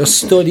you're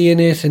studying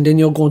it, and then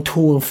you're going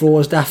to and fro.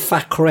 Is that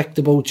fact correct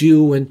about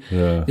you? And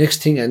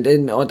next thing, and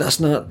then that's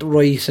not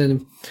right.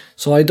 And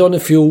so I done a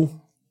few.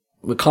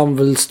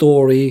 McConville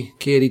Story,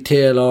 Katie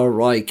Taylor,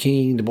 Roy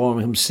Keane, the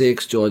Birmingham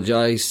Six, George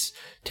Ice,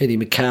 Teddy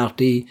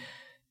McCarthy,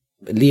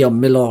 Liam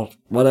Miller,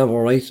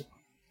 whatever, right?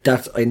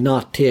 That I'm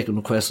not taking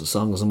requested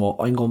songs anymore.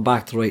 I'm going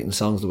back to writing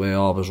songs the way I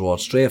always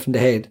wrote. Straight from the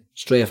head,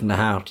 straight from the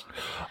heart.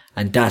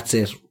 And that's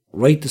it.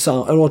 Write the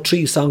song. I wrote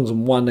 3 songs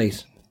in one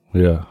night.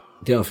 Yeah.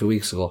 There a few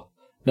weeks ago.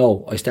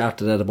 No, I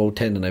started at about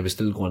 10 and I was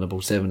still going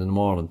about 7 in the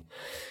morning.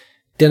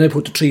 Then I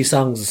put the 3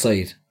 songs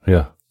aside.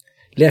 Yeah.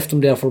 Left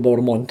them there for about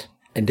a month.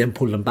 And then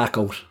pull them back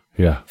out.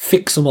 Yeah.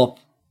 Fix them up.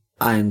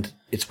 And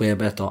it's way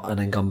better. And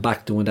then come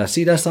back doing that.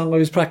 See that song I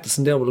was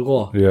practicing there with a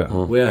go? Yeah.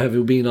 Where have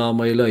you been all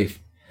my life?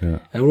 Yeah.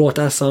 I wrote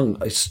that song,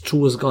 it's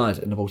true as God,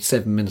 in about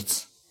 7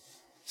 minutes.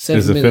 7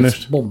 Is it minutes,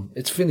 finished? Boom.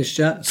 It's finished,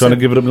 yeah. Do you want to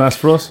give it a blast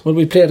for us? Well,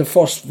 we play the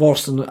first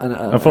verse and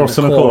a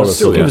chorus.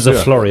 So give us a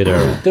flurry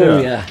there.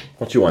 Yeah.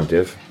 What do you want,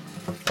 Dave?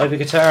 I have a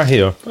guitar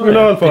here.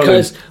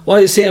 Because what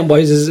I was saying,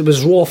 boys, is it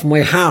was raw from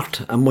my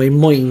heart and my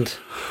mind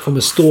from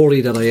a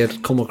story that I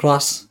had come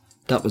across.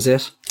 That was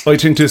it. I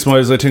think this,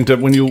 Myles, I think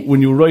that when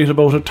you write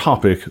about a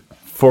topic,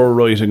 for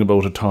writing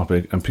about a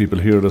topic, and people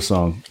hear the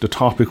song, the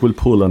topic will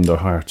pull on their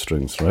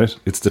heartstrings, right?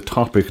 It's the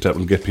topic that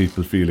will get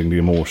people feeling the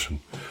emotion.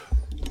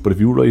 But if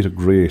you write a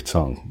great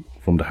song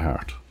from the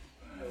heart,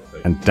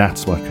 and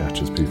that's what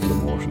catches people's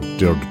emotion,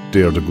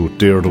 they're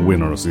the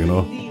winners, you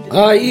know?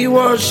 I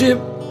worship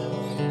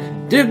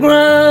the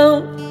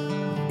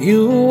ground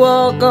you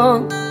walk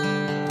on,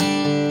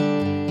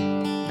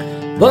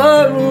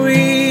 but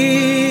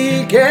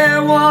we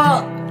can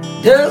walk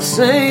the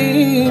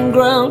same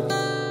ground.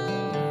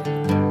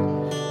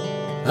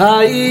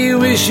 I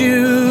wish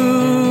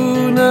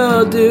you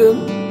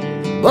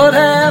nothing but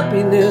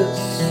happiness.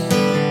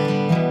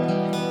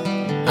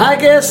 I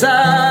guess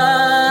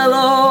I'll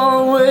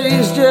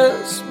always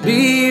just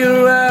be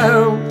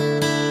around,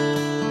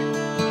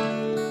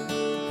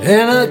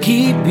 and I'll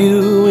keep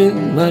you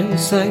in my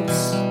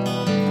sights.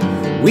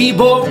 We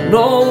both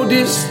know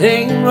this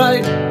ain't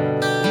right,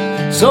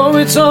 so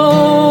it's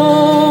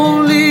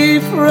only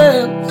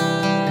friends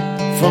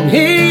from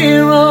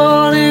here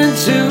on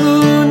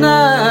into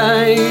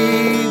night.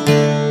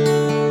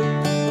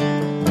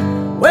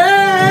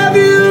 Where have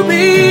you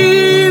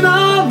been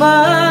all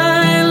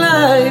my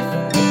life?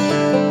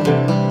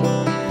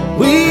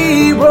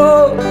 We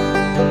broke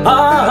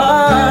our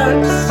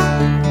hearts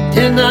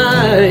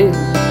tonight.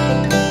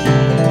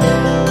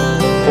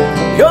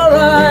 Your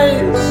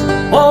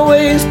eyes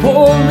always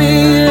pull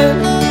me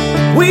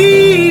in.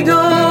 We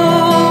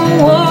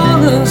don't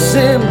wanna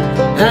sin,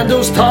 and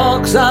those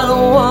talks I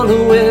don't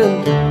wanna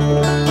win.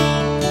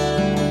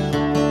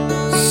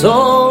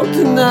 So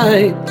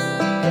tonight,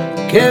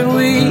 can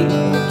we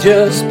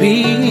just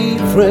be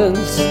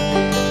friends?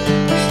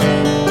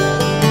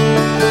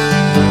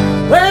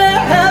 Where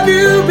have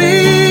you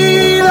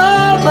been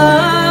all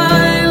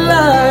my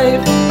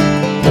life?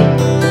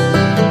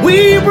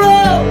 We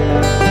broke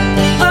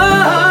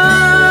our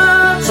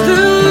hearts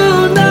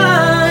tonight.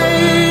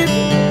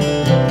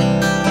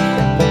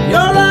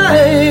 Your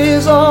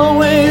eyes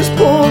always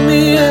pull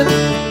me in.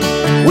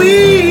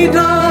 We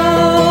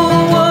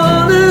don't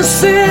wanna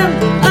sin,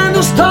 and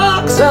those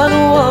talks I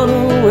don't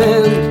wanna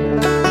win.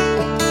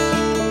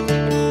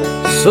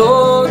 So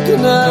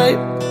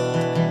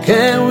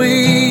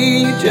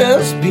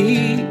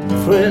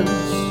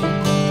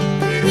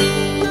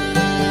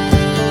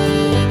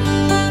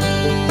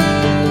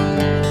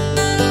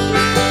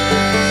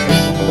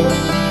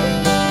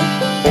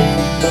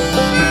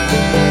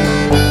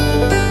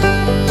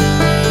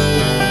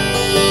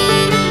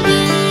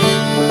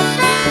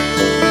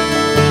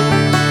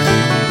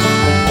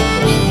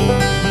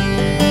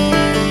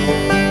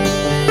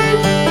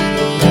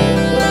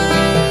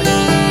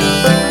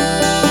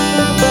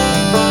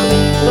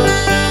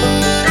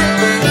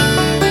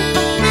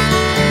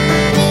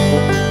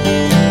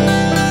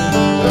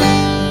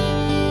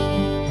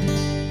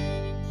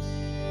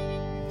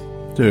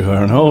There you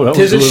are. No, that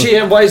Tis a was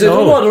shame, boys. I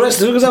don't know the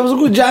rest of it because that was a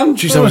good jam.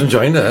 Jeez, I was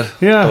enjoying that.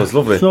 Yeah, that was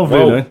lovely. It's lovely,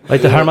 Wow.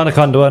 Like the harmonic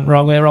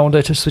wrong way around,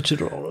 I just switched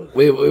it around.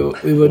 We were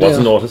there.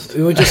 Wasn't noticed.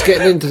 We were just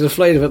getting into the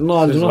flight of it and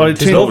all. You know?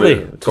 It's lovely.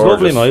 It's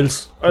lovely,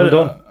 Miles. Well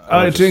done.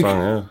 I think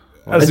Song,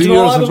 as the You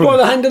know, years I was have going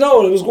to hand it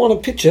out. I was going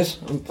to pitch it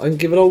and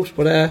give it out,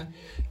 but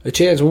I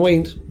changed my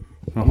mind.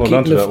 hold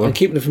on to that I'm one.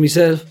 keeping it for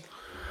myself.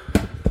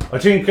 I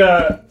think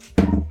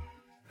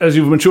as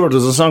you've matured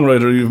as a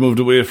songwriter, you've moved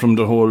away from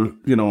the whole,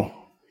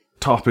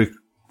 topic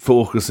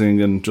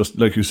focusing and just,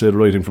 like you said,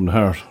 writing from the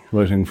heart.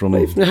 Writing from...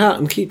 Right from the heart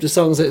and keep the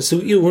songs that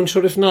suit you. And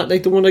sure, if not,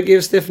 like the one I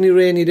gave Stephanie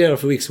Rainey there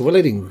for weeks. Well,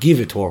 I didn't give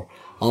it to her.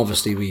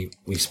 Obviously,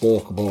 we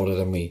spoke about it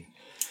and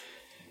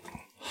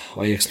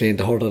I explained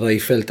to her that I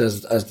felt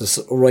as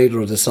the writer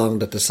of the song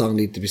that the song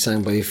needed to be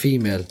sang by a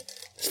female.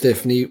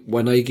 Stephanie,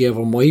 when I gave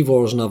her my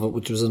version of it,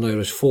 which was an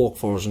Irish folk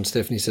version,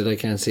 Stephanie said, I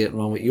can't see it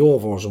wrong with your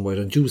version, why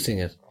don't you sing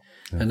it?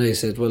 Yeah. And I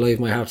said, well, I have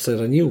my heart set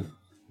on you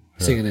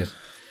singing it.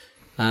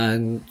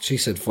 And she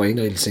said, fine,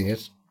 I'll sing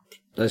it.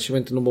 And she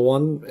went to number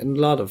one in a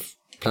lot of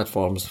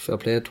platforms. Fair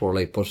play to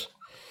her, but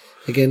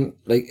again,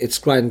 it's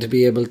grand to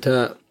be able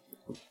to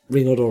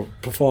ring other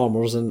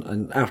performers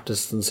and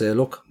artists and say,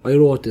 look, I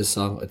wrote this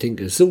song, I think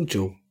it'll suit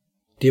you.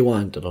 Do you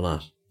want it or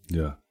not?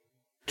 Yeah.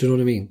 Do you know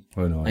what I mean?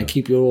 I know. And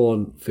keep your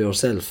own for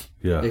yourself.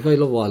 Yeah. I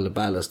love all the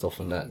ballad stuff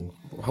and that. And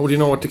How do you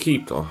know what to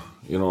keep, though?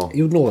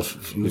 you'd know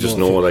if You just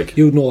know, like...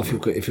 you'd know if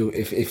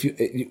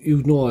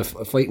you'd know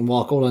if I can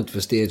walk out onto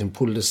the stage and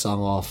pull this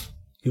song off.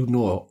 You'd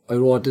know. I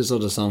wrote this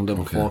other song there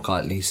before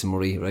called Lisa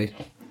Marie, right?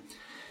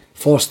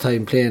 First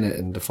time playing it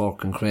in the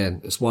Fork and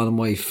Crane. It's one of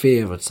my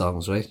favourite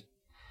songs, right?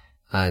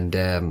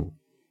 And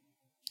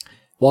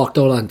walked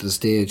out onto the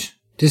stage.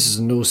 This is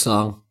a new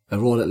song. I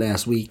wrote it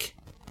last week.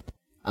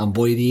 And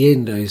by the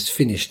end, I was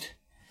finished.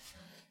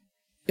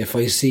 If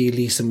I see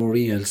Lisa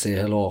Marie, I'll say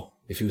hello.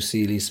 If you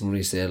see Lisa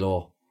Marie, say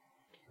hello.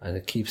 And I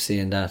keep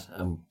saying that.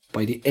 And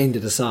by the end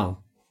of the song,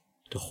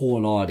 the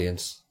whole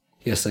audience,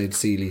 yes, I'd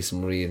see Lisa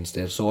Marie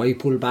instead. So I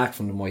pulled back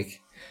from the mic,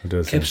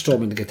 kept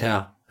strumming the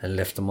guitar, and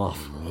left them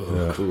off.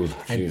 Yeah. Cool.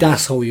 And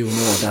that's how you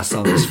know that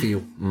song is for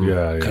you.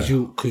 Yeah, Because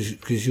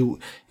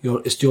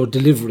it's your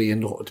delivery,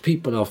 and the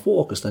people are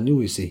focused on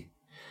you, you see.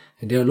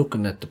 And they're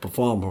looking at the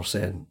performer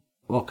saying,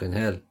 fucking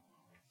hell,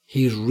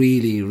 he's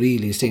really,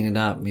 really singing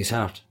that in his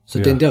heart. So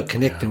then they're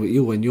connecting with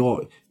you, and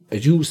you're,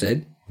 as you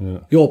said,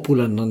 you're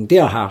pulling on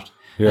their heart.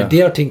 Yeah. And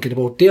they're thinking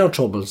about their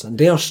troubles and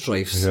their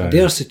strifes and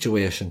their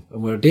situation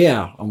and where they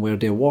are and where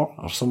they were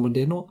or someone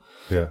they know.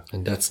 Yeah.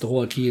 And that's the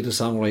whole key of the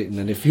songwriting.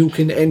 And if you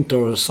can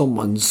enter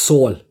someone's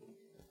soul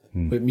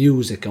with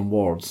music and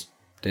words,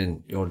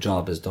 then your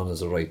job is done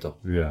as a writer.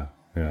 Yeah.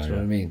 Yeah. Do you know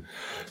what I mean?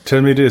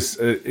 Tell me this: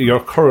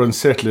 your current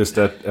set list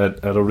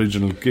at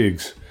original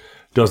gigs,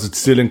 does it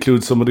still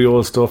include some of the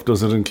old stuff?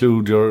 Does it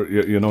include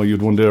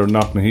you'd one there,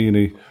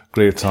 Knocknaheeny,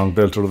 great song,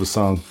 belter of a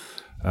song,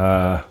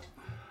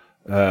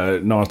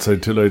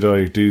 Northside Till I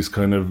Die, these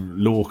kind of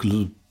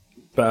local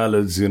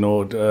ballads,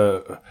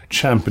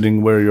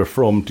 championing where you're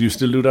from. Do you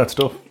still do that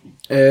stuff?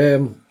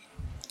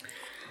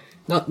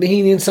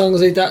 Knocknaheeny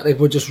songs like that,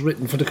 were just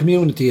written for the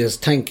community as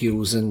thank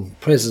yous and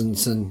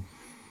presents and,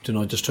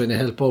 just trying to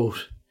help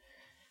out.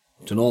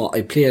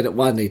 I played it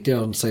one night there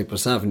on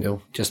Cypress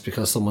Avenue just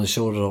because someone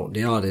showed it out in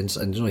the audience,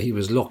 and he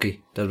was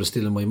lucky that it was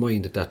still in my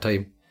mind at that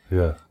time.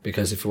 Yeah.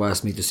 Because if you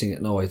asked me to sing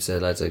it now, I'd say,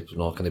 lads,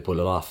 can I pull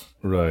it off?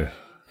 Right.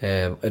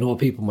 I know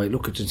people might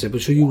look at you and say,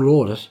 but sure, you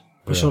wrote it.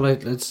 But sure,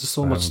 there's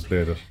so much.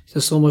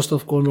 There's so much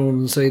stuff going on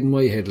inside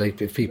my head.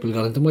 Like if people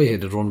got into my head,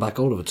 they'd run back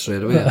out of it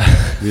straight away.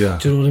 Yeah.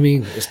 Do you know what I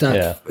mean? It's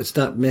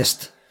that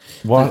messed.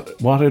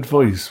 What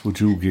advice would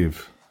you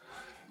give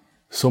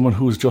someone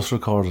who's just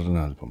recorded an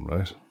album,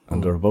 right?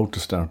 And they're about to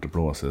start the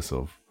process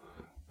of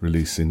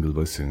release single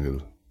by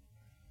single,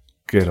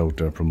 get out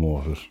there,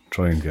 promote it,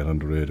 try and get on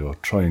the radio,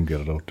 try and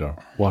get it out there.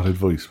 What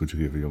advice would you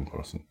give a young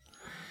person?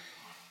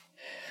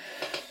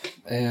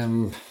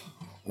 I'm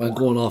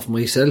going off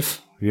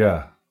myself.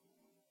 Yeah.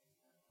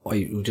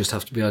 You just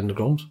have to be on the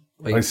ground.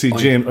 I see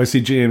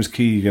James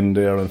Keegan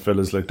there and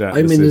fellas like that.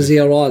 I'm in his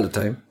ear all the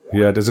time.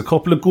 Yeah, there's a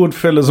couple of good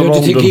fellas around him. Do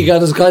you think him. he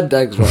got his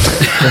contacts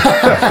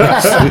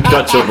right?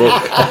 Got your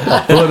book.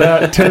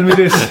 But tell me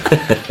this.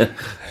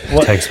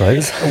 Thanks,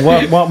 Myles.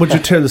 What would you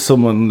tell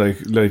someone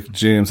like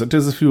James?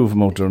 There's a few of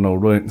them out there now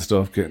writing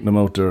stuff, getting them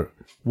out there.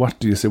 What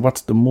do you say?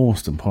 What's the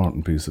most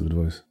important piece of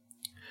advice?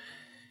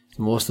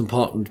 The most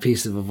important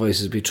piece of advice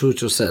is be true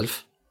to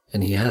yourself,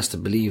 and he has to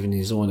believe in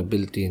his own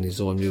ability and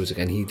his own music,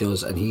 and he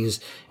does. And he's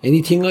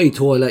anything I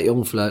told that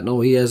young fella.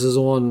 No, he has his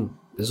own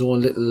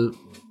little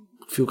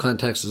few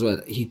contacts as well.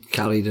 He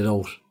carried it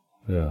out.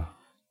 Yeah.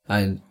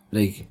 And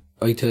I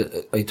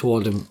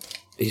told him,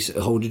 he said,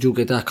 how did you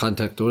get that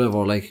contact or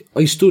whatever?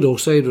 I stood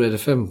outside Red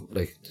FM,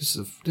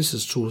 this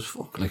is true as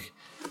fuck,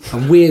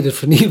 and waited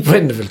for Neil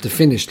Brendeville to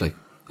finish, I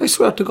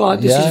swear to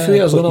God, this is a few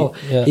years ago now.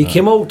 Yeah. He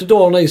came out the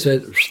door and I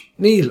said,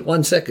 Neil,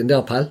 1 second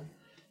there, pal.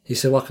 He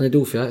said, what can I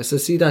do for you? I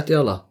said, see that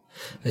there, la?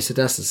 I said,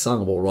 that's the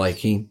song about Roy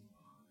Keane.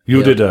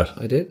 You did that?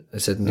 I did. I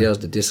said, and here's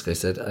the disc, I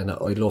said, and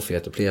I'd love for you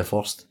to play it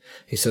first.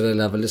 He said,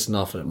 I'll have a listen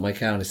off it in my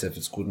car, and he said, if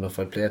it's good enough,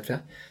 I'll play it for you.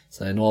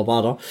 So I no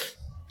bother.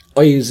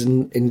 I was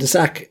in the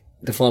sack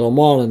the following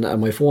morning,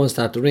 and my phone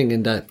started to ring,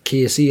 and that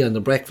KC on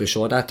the breakfast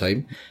show at that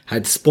time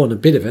had spun a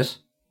bit of it.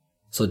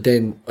 So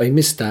then I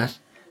missed that.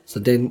 So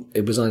then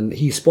it was on,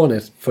 he spun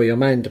it for your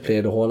man to play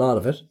the whole lot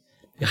of it.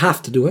 You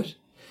have to do it.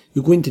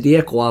 You go into the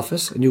Echo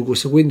office, and you go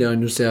in there,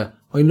 and you say,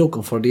 I'm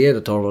looking for the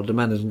editor or the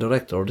managing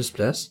director of this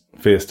place.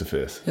 Face to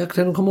face. Yeah,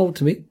 can they come over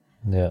to me?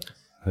 Yeah.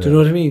 Do you know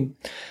what I mean?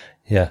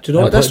 Yeah. Do you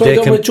know what? That's what I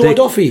done with Joe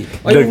Duffy.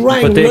 I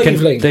rang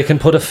they can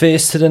put a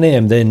face to the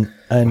name then,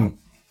 and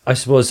I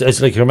suppose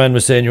it's like your man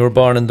was saying, you were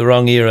born in the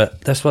wrong era.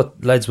 That's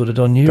what lads would have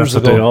done years ago.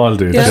 That's what they all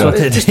do. Yeah, That's what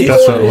they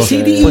do.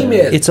 See the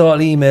email. It's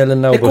all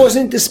emailing now. It goes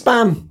into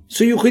spam,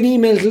 so you can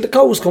email till the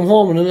cows come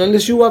home, and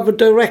unless you have a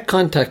direct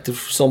contact with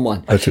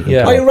someone.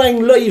 Yeah. I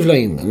rang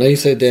Liveline, and I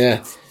said,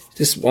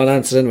 this one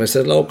answered anyway. I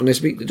said, look, can I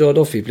speak to Joe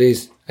Duffy,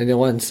 please? And the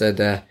one said,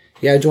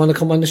 yeah, do you want to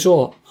come on the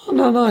show? Oh,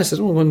 no, I said, I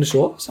don't want to go on the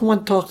show. I said, I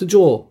want to talk to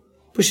Joe.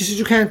 But she said,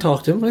 you can't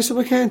talk to him. And I said,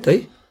 why can't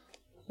I?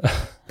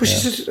 But she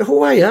said,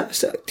 who are you? I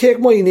said, take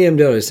my name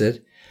there, I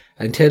said,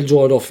 and tell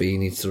Joe Duffy he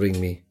needs to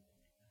ring me.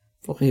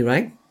 Fucking he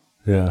rang.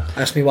 Yeah.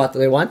 Asked me what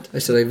did I want. I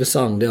said, I have a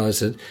song there. I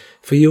said,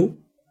 for you.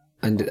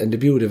 And the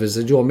beauty of it is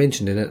that Joe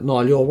mentioned in it, and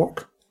all your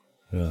work.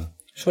 Yeah.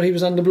 So he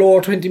was on the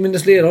blower 20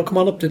 minutes later, come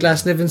on up to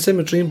Glasnevin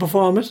Cemetery and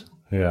perform it.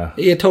 Yeah.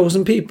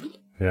 8,000 people.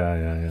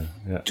 Yeah.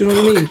 Do you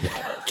know what I mean?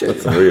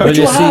 But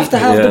you have to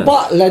have the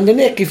bottle and the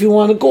neck if you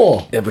want to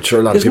go. Yeah, but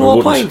sure, a lot There's of people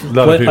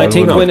no wouldn't. point. I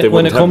think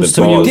when it comes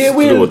to music,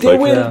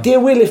 they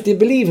will if they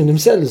believe in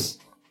themselves.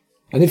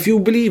 And if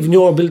you believe in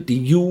your ability,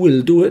 you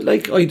will do it.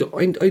 Like I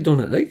done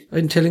it. Like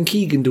I'm telling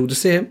Keegan do the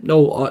same.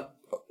 No,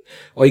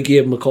 I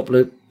gave him a couple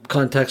of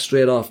contacts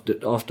straight off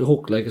the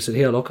hook. Like I said,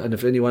 here look, and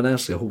if anyone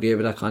asks you who gave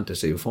you that contact,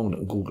 say you found it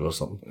on Google or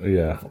something.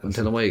 Yeah. And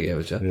tell them I gave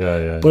it.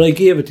 Yeah. But I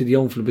gave it to the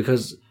young fella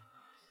because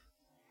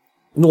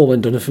no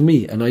one done it for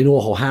me, and I know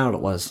how hard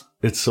it was.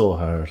 It's so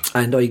hard.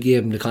 And I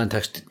gave him the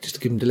contacts just to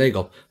give him the leg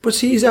up. But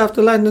he's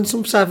after landing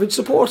some savage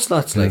support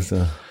slots, like.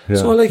 Yeah.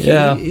 So, like,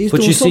 he's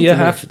but doing you see,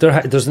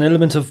 something there's an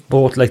element of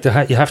both. Like, you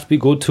have to be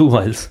good too,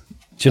 Myles.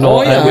 Do you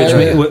know?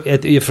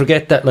 You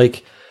forget that,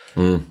 like,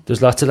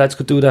 there's lots of lads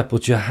could do that,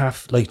 but you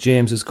have, like,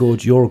 James is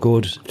good, you're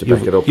good. To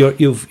back it up.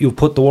 You've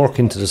put the work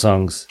into the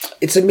songs.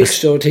 It's a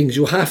mixture of things.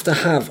 You have to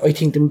have, I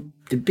think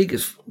the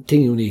biggest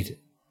thing you need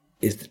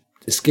is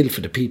the skill for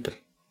the people.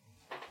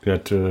 You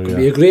can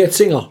be a great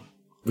singer,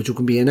 but you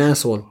can be an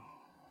asshole.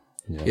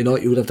 Yeah. You know,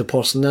 you would have the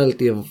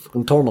personality of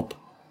a turnip.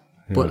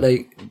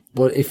 Yeah.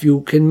 But if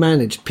you can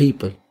manage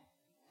people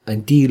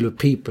and deal with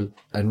people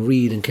and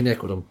read and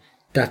connect with them,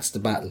 that's the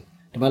battle.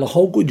 No matter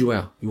how good you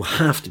are, you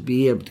have to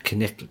be able to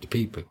connect with the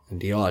people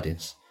and the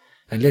audience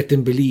and let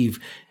them believe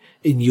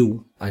in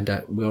you and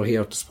that we're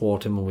here to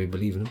support them and we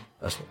believe in them.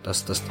 That's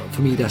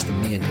for me, that's the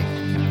main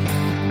thing.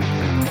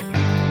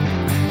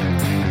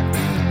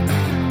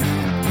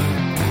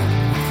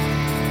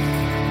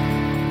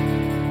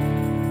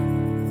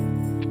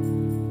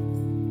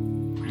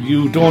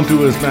 You don't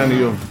do as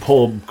many of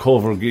pub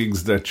cover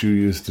gigs that you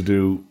used to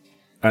do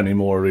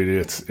anymore, really.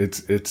 It's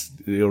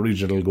the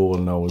original goal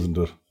now, isn't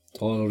it?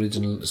 All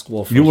original.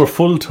 You were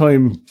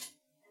full-time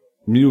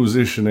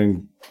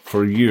musicianing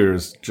for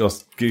years,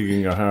 just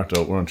gigging your heart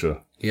out, weren't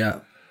you? Yeah.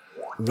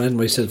 Ran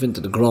myself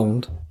into the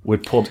ground.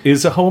 With pub.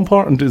 How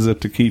important is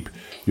it to keep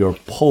your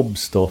pub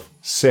stuff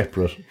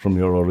separate from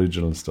your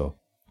original stuff?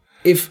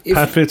 If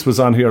Pat Fitz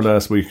was on here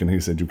last week and he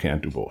said you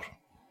can't do both.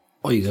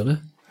 Oh, you done it?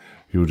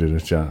 You did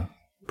it, yeah.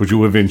 But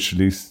you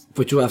eventually...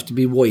 But you have to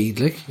be wide,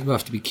 like. You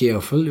have to be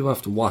careful. You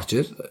have to watch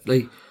it.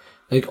 Like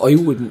I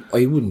wouldn't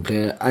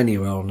play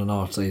anywhere on the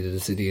north side of the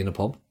city in a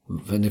pub.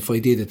 And if I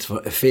did it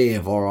for a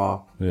favour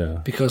or...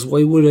 Yeah. Because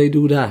why would I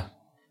do that?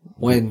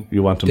 When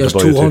you want them there's to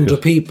buy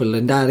 200 people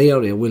in that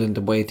area willing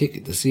to buy a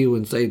ticket to see you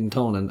inside in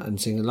town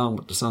and sing along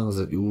with the songs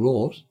that you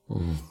wrote.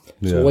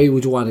 So why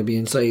would you want to be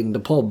inside in the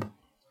pub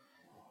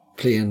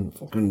playing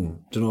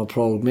fucking,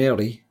 Proud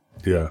Mary?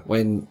 Yeah.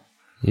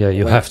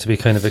 You have to be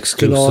kind of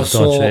exclusive,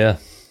 don't you? Yeah.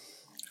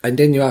 And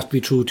then you have to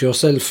be true to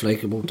yourself,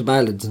 like about the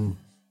ballads and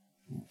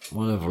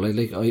whatever.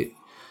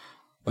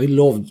 I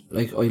love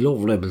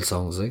rebel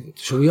songs. Like,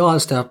 should we all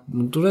start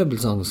the rebel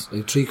songs?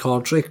 Like 3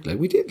 Chord Trick, like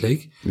we did.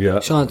 Like,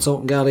 Sean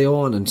something Gary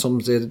on, and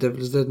some say the devil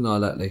is dead and all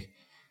that. Like,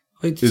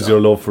 is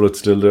your love for it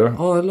still there?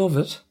 Oh, I love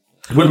it.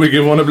 Will we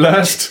give one a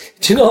blast?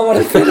 Do you know what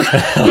I feel?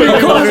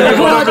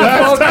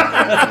 Hold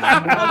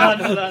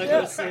on, I'm going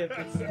to say it.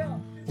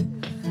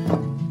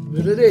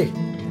 Ready?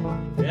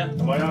 Yeah.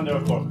 Am I on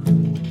there, Cork?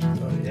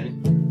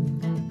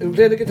 You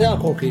play the guitar,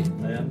 Corky?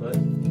 I am, bud.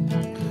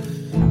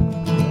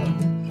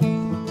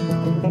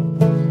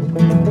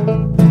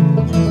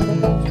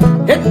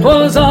 It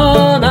was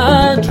on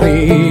a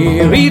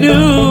dreary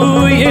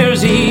New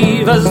Year's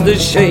Eve as the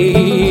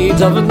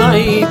shades of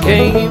night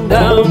came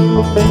down.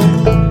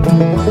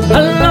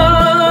 A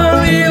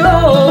lorry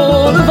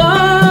load of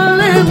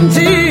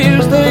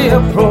volunteers, they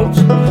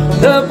approached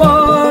the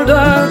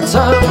border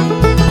town.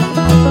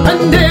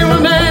 And there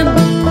were men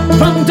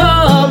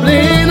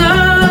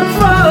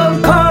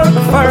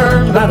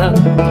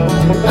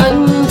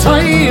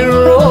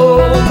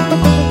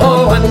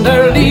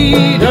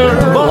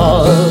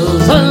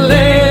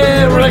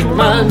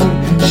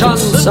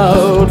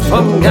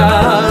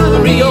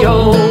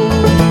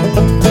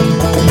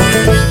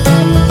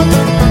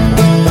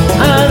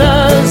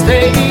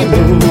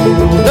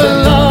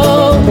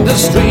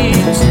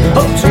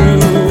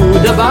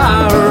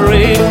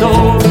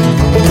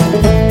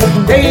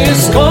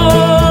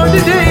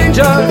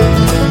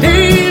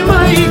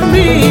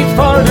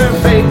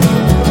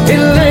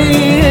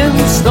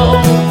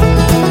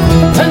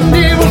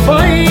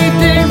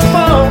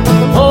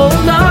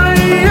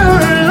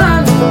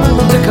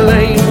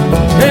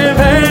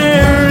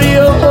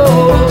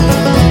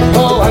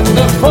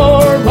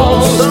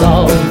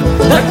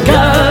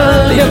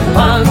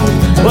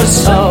was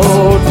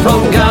south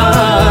from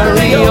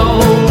Garryo.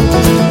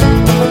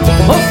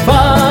 Oh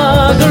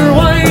Father,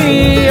 why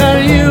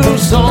are you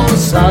so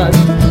sad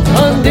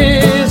on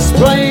this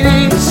bright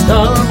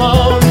Easter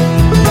morn?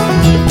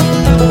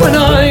 When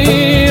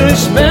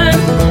Irishmen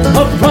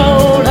are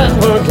proud and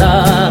were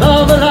glad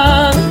of the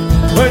land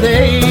where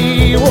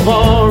they were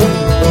born.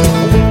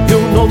 You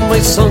know my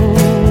son,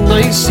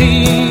 I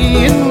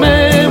see in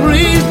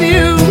memories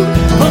new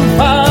from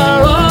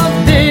far off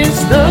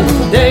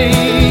distant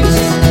days,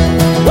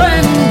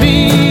 when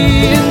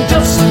being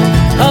just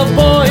a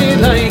boy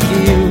like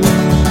you,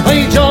 I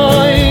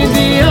joined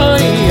the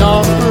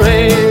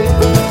IRA.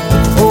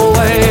 Oh,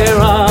 where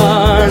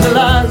are the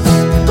lads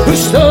who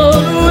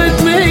stood with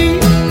me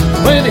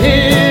when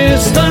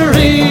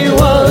history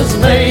was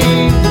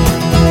made?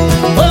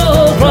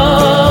 Oh,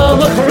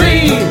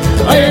 Bromacree,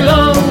 I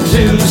long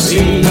to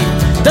see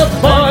the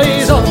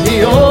boys of the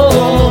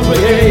old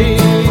brigade.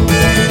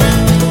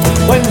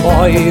 When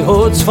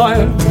boyhood's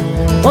fire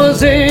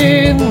was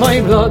in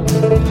my blood,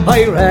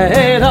 I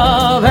read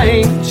of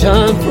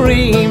ancient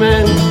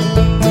freemen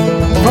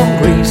from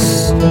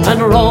Greece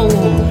and Rome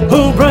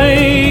who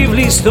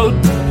bravely stood.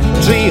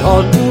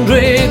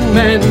 300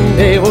 men,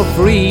 they were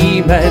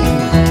free men.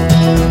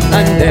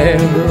 And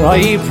there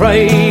I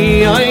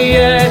pray I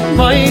yet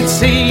might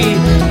see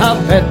a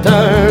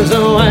better's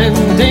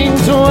wending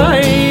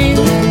twine,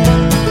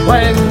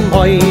 when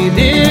my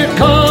dear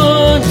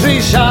country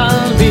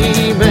shall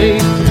be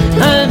made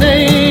a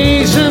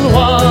nation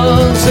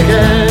once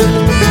again.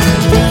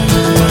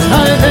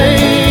 A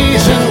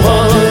nation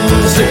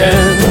once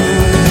again.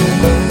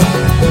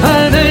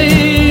 A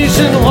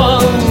nation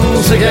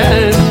once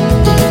again.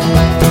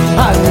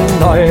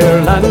 And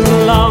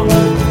Ireland long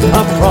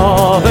a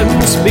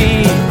province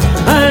be,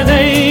 a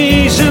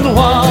nation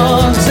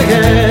once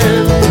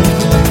again.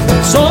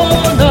 So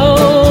now,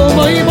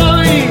 my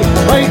boy,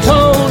 I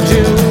told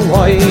you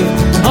why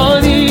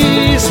on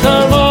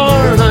Easter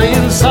morn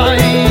I'll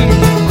sigh,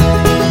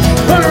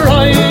 for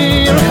I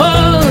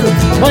recall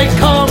my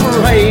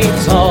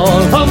comrades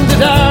all from the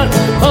dark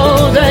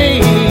old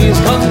days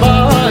gone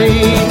by.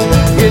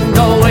 You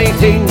know, I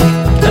think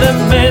that the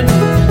men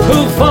who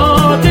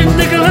fought in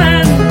the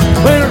Glen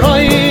were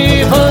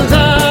rifles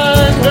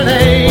and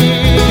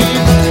grenades.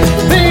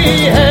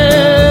 May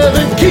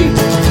heaven keep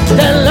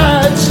the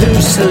lads who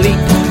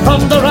sleep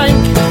from the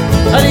rank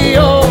of the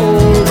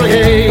old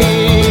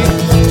brigade.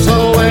 So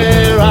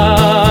where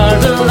are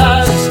the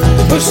lads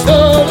who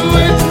stood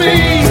with me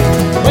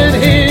when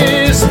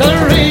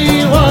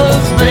history was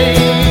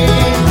made?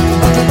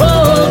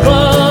 Oh,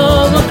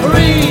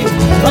 Bromacree,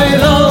 I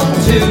long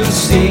to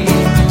see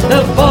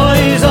the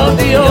boys of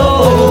the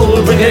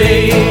old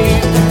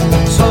brigade.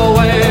 So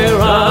where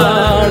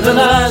are the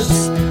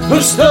lads who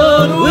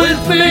stood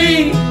with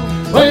me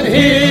when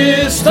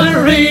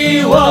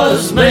history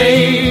was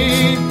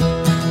made?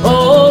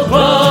 Oh,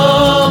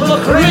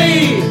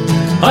 Bromacree,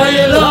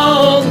 I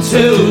long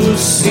to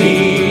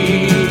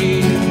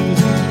see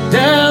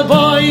the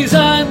boys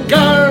and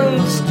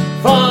girls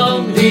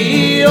from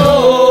the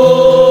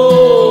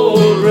old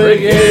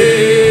brigade.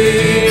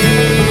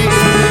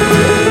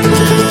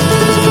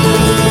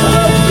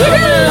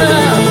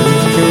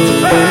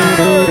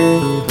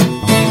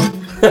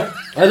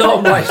 I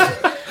love Mike.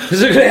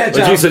 It's a great But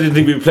job. you said you didn't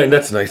think we'd be playing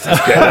that tonight.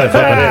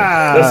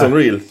 That's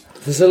unreal.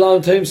 It's a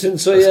long time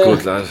since I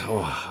Good lad.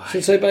 Oh,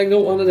 since I banged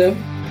out one of them.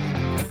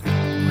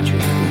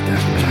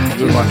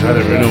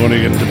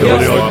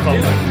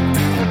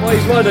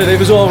 Boys wanted, I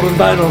was over in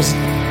Banners.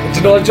 And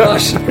you know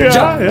Josh?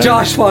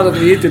 Josh wanted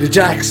me into the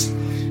Jacks.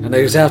 And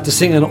I was after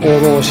singing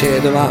Oro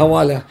Shade of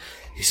Ahawala.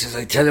 He says,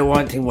 I tell you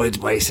one thing, Wild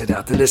Boy, I said,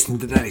 after listening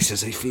to that, he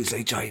says, I feel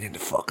like joining the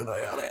fucking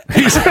IRA.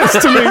 He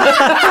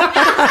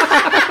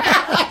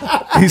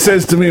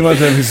says to me one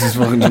time, he says,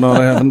 fucking, you know,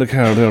 I have in the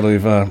car there,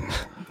 I've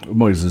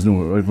Myles'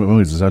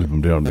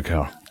 album there in the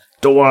car.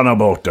 The one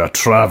about the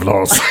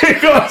Travellers. He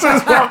goes,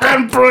 it's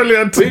fucking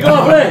brilliant. We go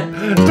play.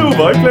 Do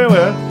boy, play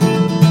with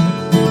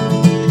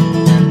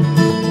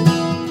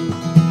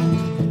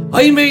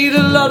I made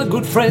a lot of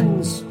good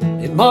friends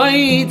in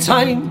my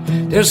time.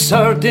 There's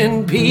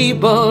certain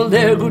people,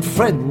 they're good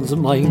friends of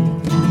mine.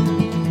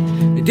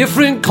 A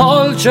different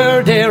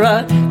culture, they're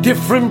a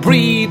different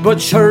breed,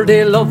 but sure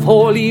they love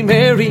Holy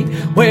Mary,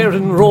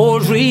 wearing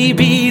rosary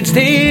beads.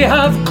 They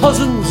have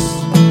cousins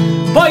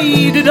by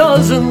the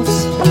dozens,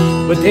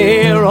 but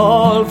they're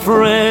all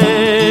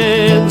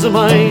friends of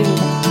mine.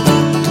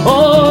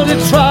 Oh, the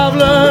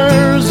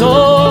travellers,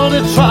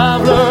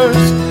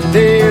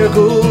 they're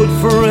good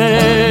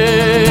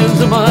friends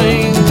of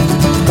mine.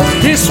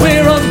 They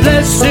swear on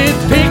blessed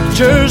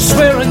pictures,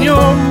 swear on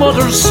your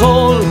mother's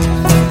soul.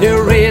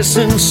 They're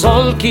racing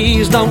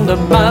sulkies down the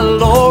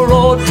Mallow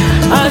Road,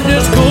 and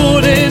there's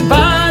good and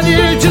bad,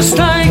 they're just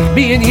like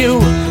me and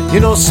you. You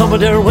know, some of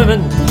their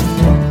women,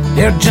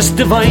 they're just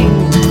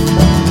divine.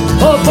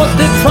 Oh, but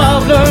the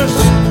travellers,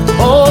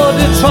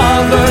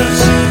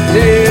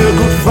 they're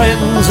good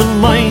friends of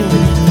mine,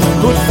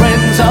 good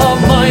friends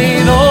of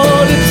mine.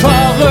 Oh, the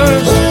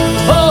travellers,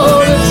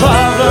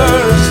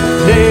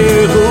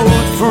 they're good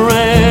friends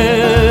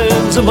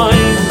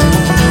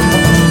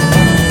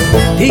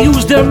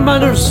their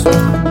manners.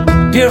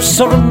 Dear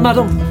sir and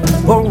madam,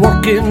 we're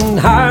working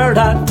hard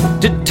at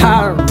the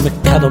tar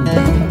macadam.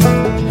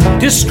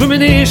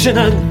 Discrimination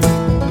and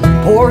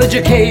poor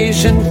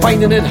education,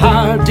 finding it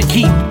hard to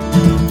keep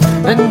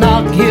an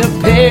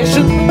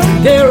occupation,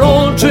 their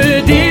own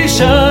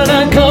tradition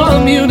and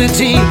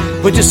community.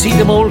 But you see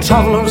them old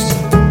travellers,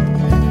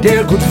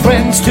 they're good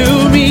friends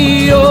to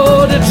me.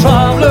 Oh, the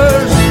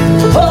travellers,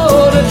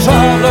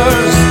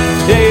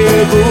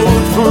 they're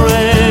good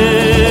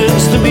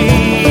friends to me.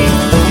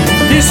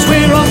 They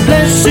swear on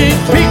blessed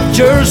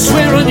pictures,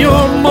 swear on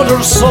your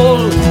mother's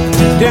soul.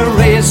 They're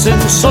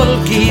racing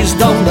sulkies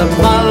down the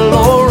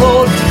Mallow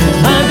Road,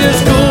 and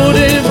there's good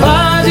and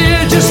bad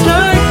here, just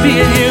like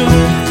me and you.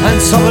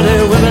 And some of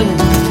their women,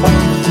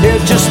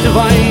 they're just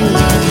divine.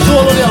 So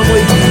they'll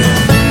wait.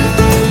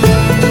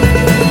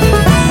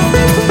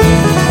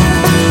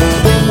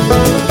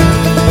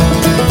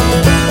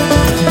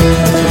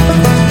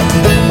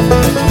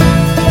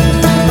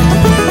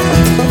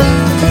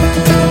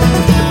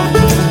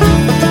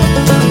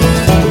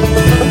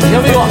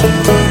 Here we go.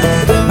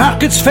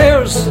 Markets,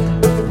 fairs,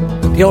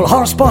 the old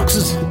horse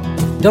boxes,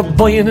 they're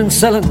buying and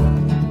selling.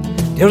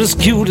 They're as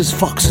cute as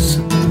foxes.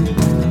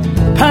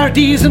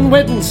 Parties and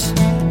weddings,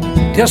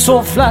 they're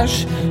so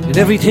flash, and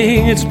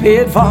everything it's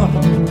paid for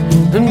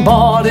and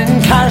bought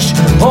in cash.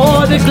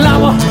 Oh, the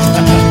glamour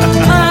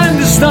and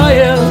the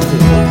style.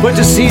 But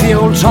to see the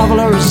old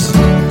travellers,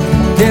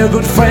 they're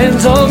good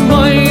friends of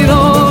mine.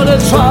 Oh, the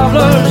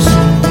travellers,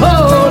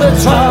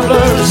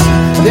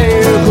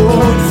 they're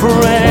good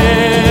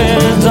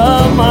friends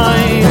of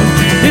mine.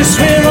 They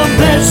swear on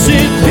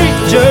blessed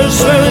pictures,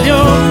 swear on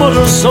your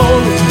mother's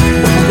soul.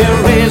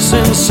 They're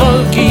racing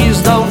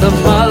sulkies down the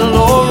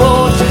Mallow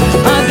Road,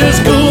 and there's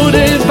good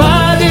and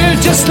bad here,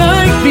 just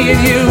like me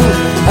and you.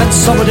 And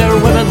some of their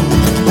women,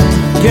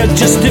 they're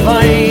just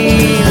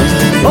divine.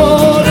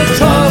 Oh, the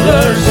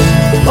travellers,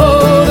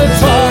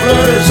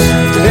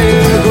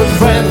 they're good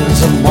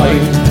friends of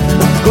mine,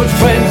 good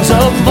friends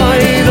of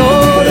mine.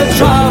 Oh, the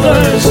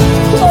travellers,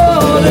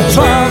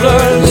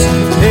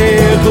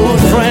 they're good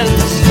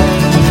friends,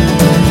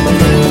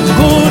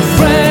 good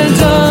friends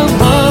of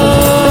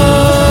mine,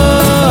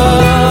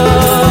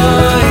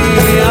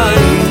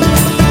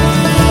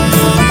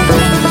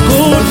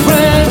 good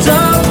friends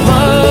of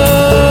mine,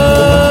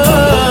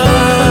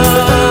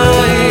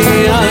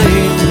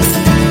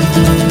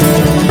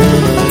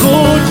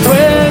 good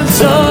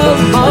friends of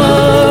mine.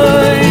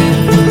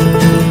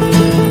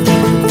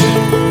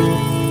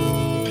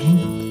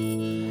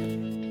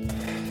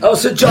 Oh,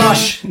 so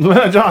Josh.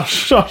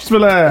 Josh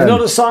Milan.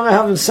 Another song I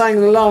haven't sang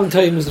in a long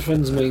time is The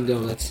Friends of Mine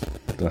Down.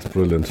 That's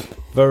brilliant.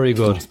 Very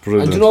good. That's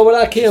brilliant. And do you know where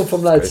that came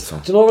from, lads?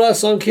 Do you know where that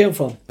song came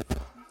from?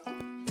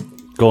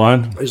 Go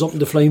on. I was up in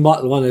the Flying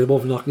Bottle one night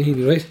above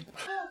Knocknaheeny, right?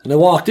 And I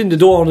walked in the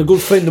door and a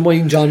good friend of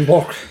mine, John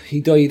Burke,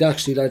 he died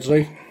actually, lads,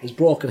 right? He was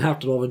broken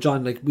hearted over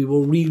John. Like, we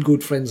were real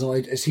good friends.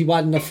 He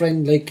wasn't a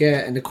friend like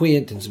an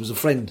acquaintance, he was a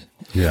friend.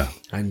 Yeah.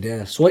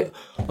 And so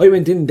I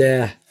went in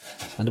there,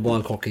 and the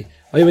ball corky.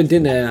 I went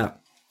in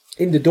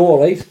the door,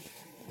 right?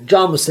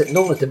 John was sitting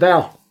down at the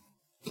bar.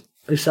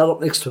 I sat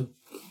up next to him,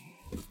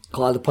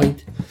 called a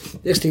pint.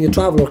 Next thing, a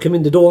traveller came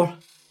in the door,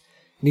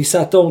 and he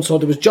sat down. So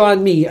there was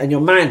John, me, and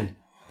your man.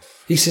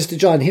 He says to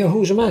John, "Here,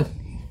 who's your man?"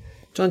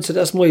 John said,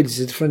 "That's Myles,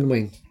 he's a friend of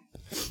mine."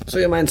 So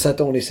your man sat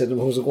down, he said,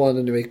 "How's it going?"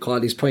 Anyway,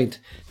 called his pint.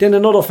 Then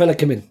another fella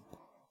came in,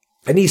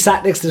 and he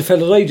sat next to the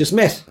fella that I just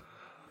met.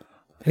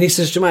 And he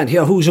says to your man,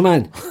 "Here, who's your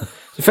man?"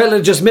 The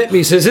fella just met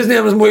me, says his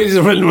name is Myles, he's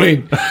a friend of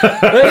mine.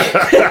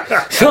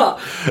 So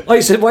I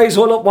said, "Why,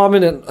 hold up 1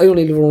 minute, I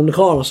only live around the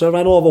corner." So I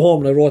ran over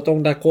home and I wrote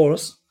down that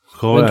chorus.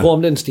 Went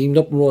home, then steamed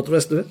up and wrote the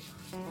rest of it.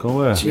 Go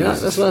away. Yeah,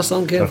 that's where that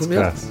song came from.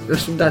 Yeah, class.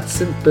 just from that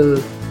simple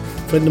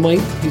friend of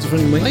mine. He's a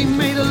friend of mine. I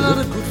made a lot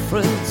of good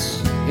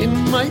friends in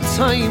my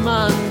time,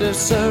 and there's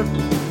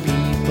certain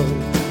people,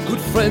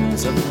 good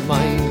friends of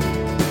mine.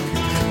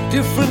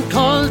 Different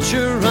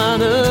culture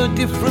and a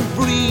different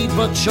breed,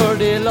 but sure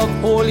they love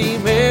Holy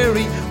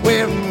Mary,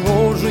 wearing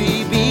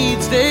rosary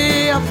beads.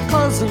 They have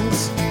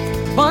cousins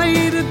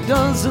by the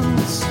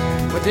dozens,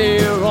 but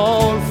they're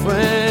all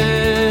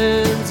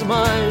friends of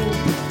mine.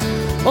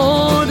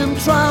 Oh, them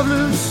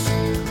travellers,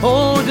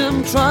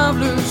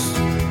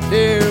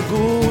 they're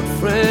good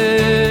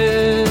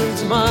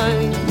friends of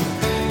mine.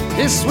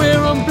 They swear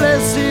on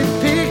blessed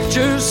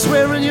pictures,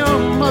 swear in your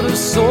mother's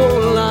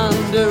soul,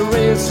 and they're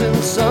racing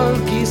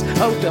sulkies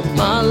out the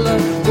Mallow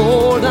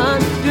Road.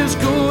 And there's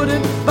good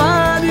and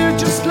bad here,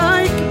 just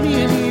like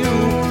me and you.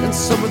 And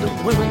some of the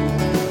women,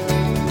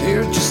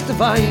 they're just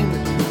divine.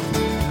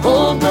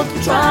 Oh, but the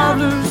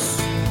travellers,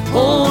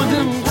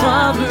 them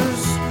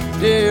travellers,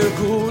 they're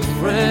good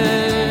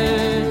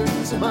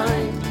friends of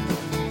mine.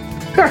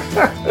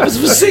 It was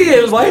for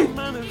sale, mate.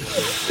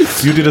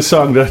 You did a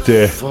song that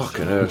day.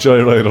 Fucking hell.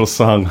 Joyrider's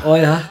song. Oh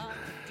yeah.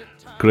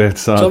 Great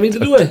song. Do you want me to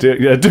do it?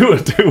 Yeah, do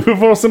it. We're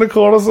forcing a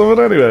chorus of it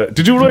anyway.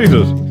 Did you write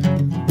it?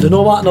 Do you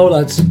know what now,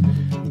 lads?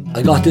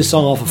 I got this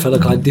song off a fella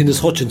called Dennis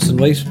Hutchinson,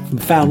 right, from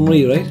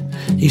Farnry, right?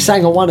 He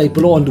sang it one night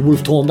below on the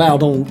Wolf Tone Bar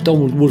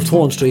down Wolf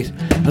Tone Street.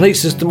 And I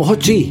says to him,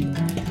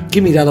 Hutchie,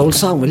 give me that old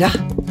song, will ya?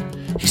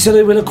 He said,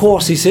 I will, of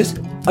course, he says.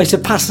 I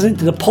said, pass it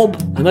into the pub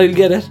and I'll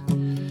get it.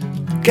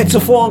 Gets a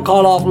phone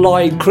call off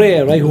Lloyd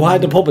Cray, right, who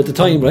had the pub at the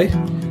time, right?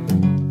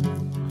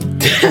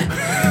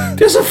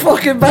 There's a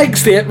fucking bank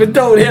statement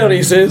down here,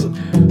 he says.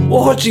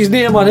 Oh, Hutchie's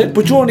name on it,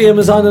 but your name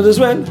is on it as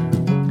well.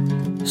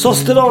 So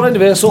stood out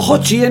anyway, so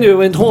Hutchie anyway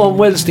went home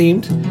well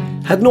steamed,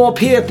 had no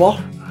paper,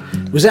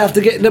 was after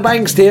getting the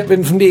bank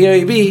statement from the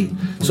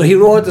AIB, so he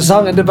wrote the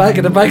song in the back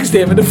of the bank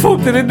statement and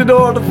fucked it in the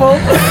door of the pub.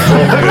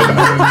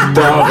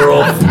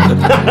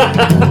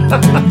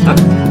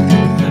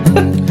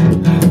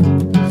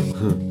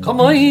 Come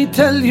I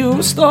tell you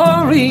a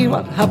story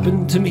what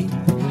happened to me.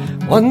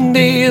 One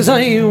day as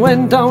I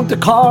went down to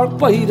Cork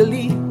by the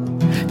Lee,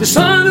 the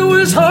sun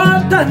was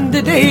hot and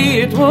the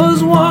day it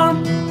was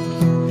warm.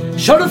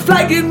 Shut a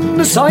flag in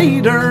the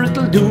cider,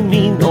 it'll do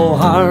me no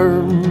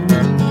harm.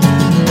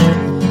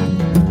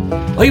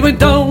 I went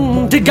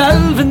down to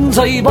Galvin's,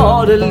 I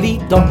bought a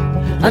litre,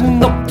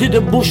 and up to the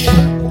bush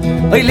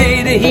I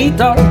laid a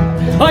heater.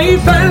 I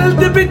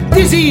felt a bit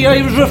dizzy,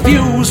 I was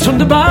refused from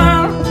the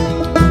bar.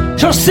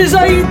 Just says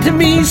I to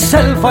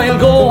myself, I'll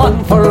go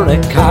on for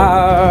a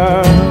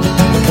car.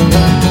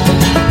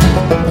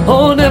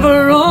 Oh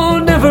never, oh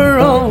never,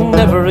 oh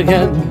never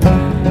again.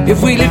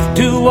 If we live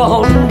to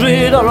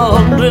 100 or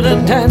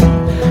 110,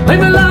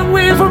 I'm a long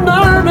way from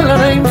normal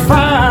and I'm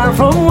far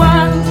from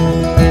well.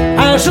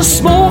 I was just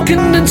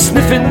smoking and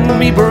sniffing,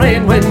 me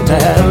brain went to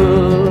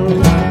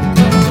hell.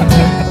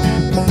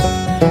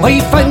 I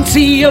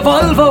fancy a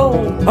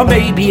Volvo or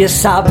maybe a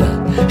Saab.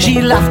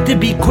 She'll have to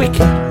be quick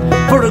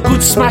for a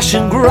good smash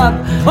and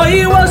grab.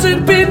 I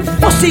wasn't being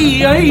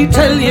fussy, I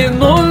tell you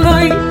no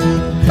lie.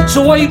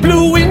 So I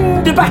blew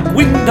in the back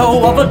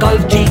window of a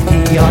Golf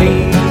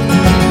GTI.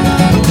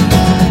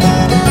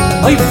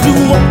 I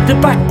flew up the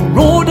back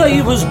road,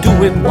 I was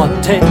doing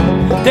 110.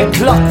 The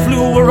clock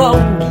flew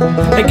around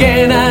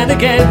again and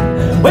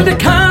again. Well, the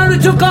car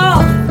it took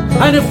off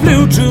and it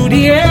flew through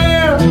the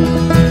air,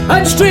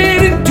 and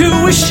straight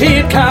into a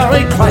shade car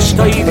I crashed,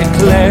 I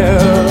declare.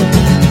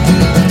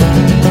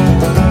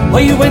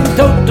 I went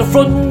out the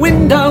front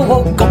window,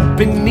 woke up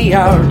in the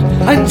yard,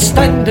 and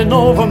standing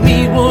over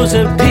me was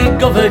a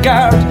pig of a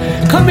guard.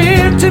 Come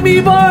here to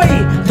me, boy,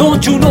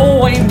 don't you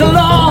know I'm the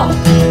law?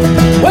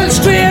 Well,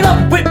 straight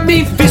up with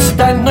me fist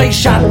and I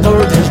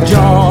shattered his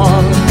jaw.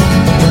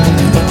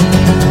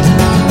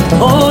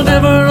 Oh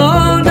never,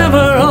 oh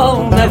never,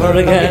 oh never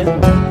again.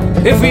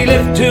 If we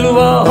live to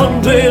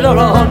 100 or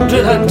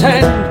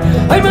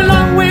 110, I'm a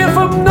long way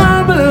from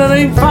normal and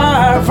I'm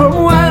far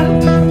from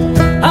well.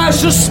 I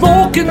was just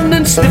smoking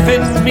and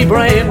sniffing, me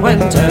brain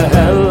went to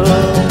hell.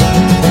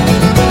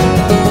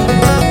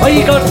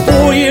 I got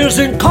 4 years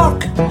in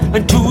Cork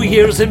and 2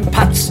 years in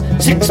Pats,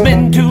 6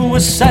 men to a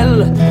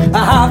cell, a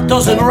half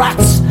dozen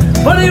rats.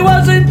 But I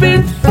wasn't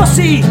being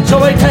fussy, so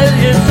I tell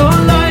you no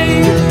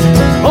lie.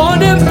 Oh,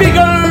 the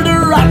bigger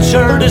the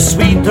ratcher, the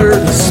sweeter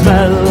the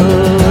smell.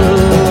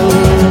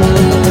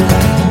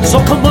 So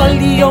come all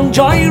the young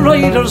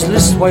joyriders,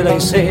 list while I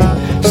say,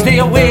 stay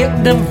away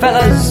from them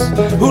fellas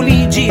who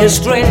lead ye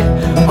astray,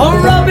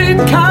 or robbing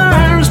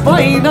cars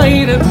by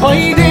night and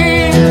by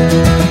day.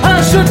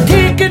 I should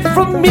take it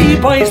from me,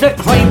 boys, that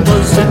crime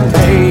doesn't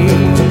pay.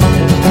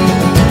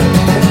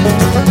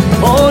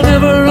 Oh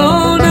never,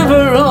 oh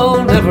never,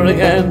 oh never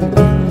again.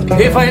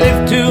 If I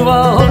live to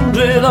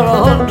 100 or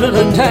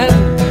 110,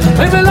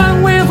 I'm a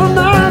long way from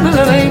normal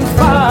and I'm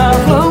far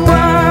from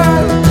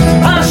well.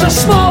 I was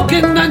just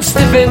smoking and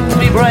sniffing,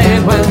 me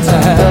brain went to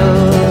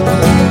hell.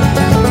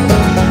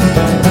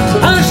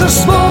 I was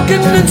just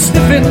smoking and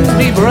sniffing,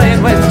 me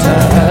brain went to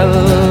hell.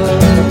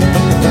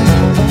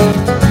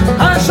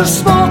 I was just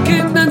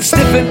smoking and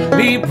sniffing,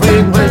 me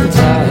brain went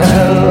to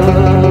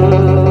hell.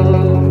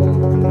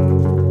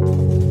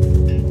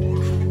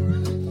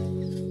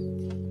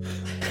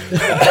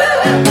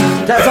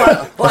 That's all.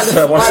 What's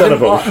that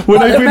about?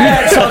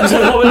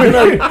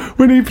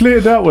 When he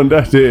played that one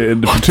that day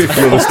in the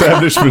particular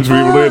establishment we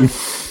were in,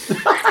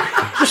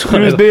 he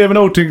was naming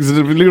out things,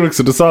 the lyrics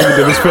of the song, and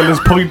then his fellas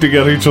pointing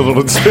at each other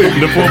and saying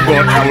the pub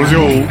going, that was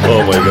you.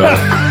 Oh my god.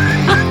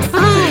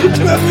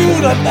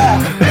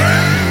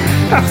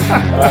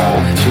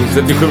 She's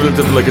the equivalent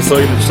of like a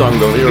silent song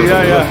down here.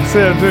 Yeah,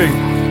 same thing.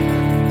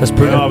 That's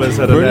brilliant.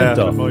 Brilliant,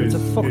 though. It's a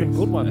fucking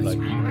good one. Like,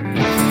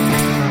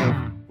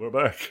 we're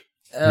back.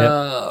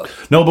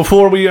 No,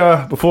 before we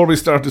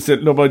start to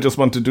set up, I just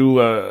want to do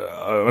a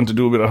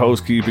bit of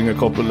housekeeping. A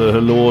couple of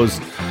hellos.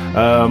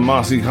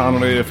 Mossy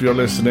Connery, if you're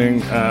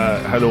listening,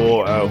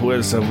 hello. Who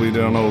else have we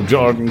there now?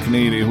 Jordan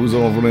Keneally, who's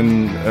over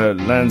in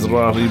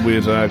Lanzarote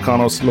with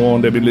Connor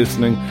Sloan. They'll be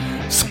listening.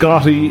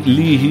 Scotty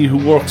Leahy, who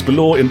works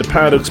below in the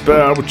Paddocks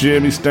Bar with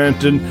Jamie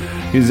Stanton.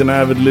 He's an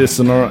avid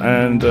listener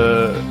and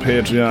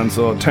Patreon.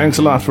 So thanks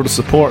a lot for the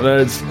support,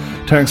 lads.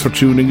 Thanks for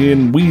tuning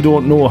in. We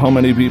don't know how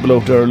many people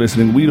out there are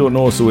listening. We don't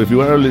know. So if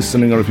you are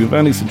listening, or if you have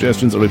any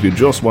suggestions, or if you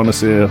just want to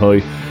say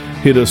hi,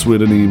 hit us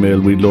with an email.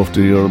 We'd love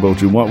to hear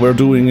about you. What we're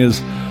doing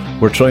is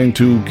we're trying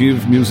to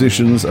give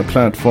musicians a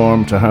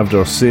platform to have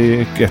their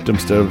say, get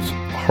themselves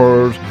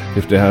heard.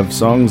 If they have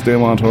songs they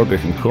want heard, they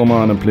can come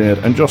on and play it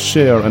and just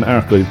share and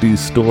archive these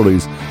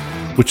stories,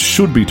 which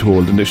should be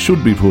told and they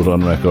should be put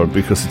on record,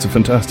 because it's a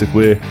fantastic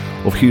way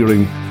of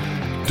hearing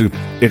the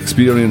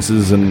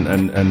experiences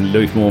and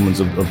life moments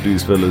of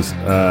these fellas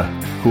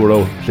who are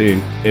out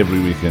playing every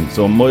weekend.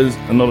 So Myles,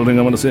 another thing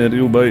I want to say to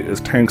you, boy, is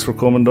thanks for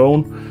coming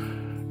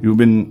down. You've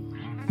been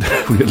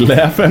we'd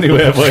laugh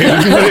anyway, boy.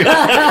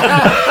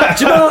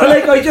 Do you know,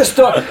 like I just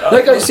thought,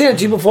 like I said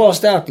to you before I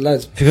started,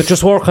 lads. If you could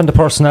just work on the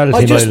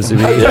personality, Myles.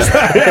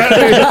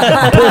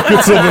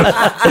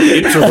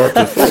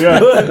 Introverted.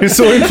 Yeah, he's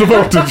so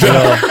introverted,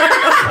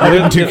 I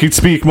didn't think he'd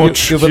speak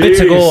much. You've a bit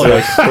to go.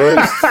 Like.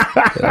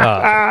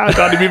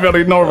 I'd be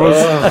very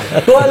nervous.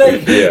 But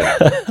like,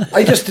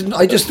 I just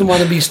didn't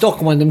want to be stuck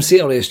in one of them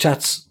serious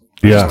chats.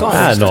 Yeah.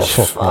 No,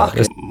 fuck.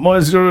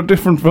 Myles, you're a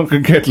different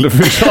fucking kettle of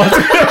fish.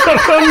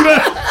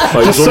 I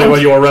was wondering why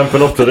you were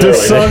ramping up to there.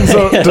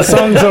 The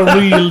songs are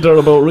real. They're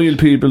about real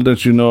people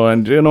that you know,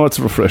 and you know it's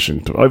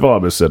refreshing. I've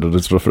always said it.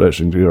 It's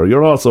refreshing to hear.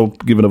 You're also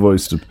giving a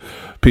voice to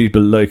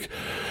people like.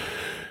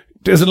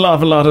 There's a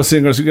lot of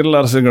singers. You get a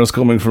lot of singers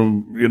coming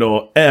from, you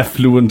know,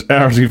 affluent,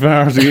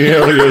 arty-farty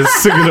areas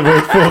singing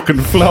about fucking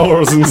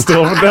flowers and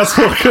stuff, and that's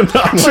fucking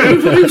not true.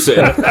 What are you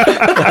saying?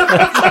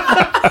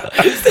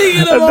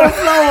 Singing about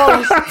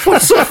flowers.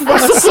 What's the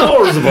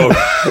flowers about?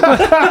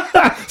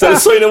 Is that a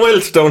sign of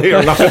wealth down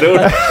here? Nothing to do.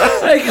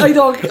 Like, I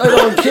don't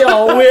care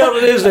where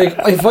it is. Like,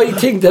 if I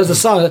think there's a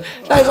song,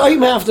 lads,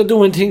 I'm after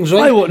doing things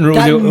right. I wouldn't rule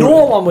that you.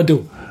 no one would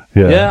do.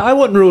 Yeah, I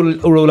wouldn't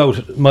rule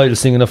out Myles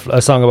singing a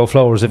song about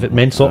flowers if it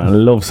meant something. I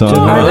love songs.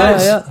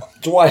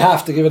 Do I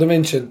have to give it a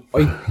mention?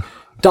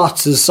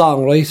 Dots'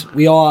 song, right?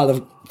 We all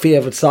have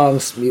favourite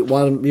songs.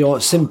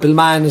 Simple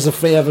Man is a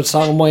favourite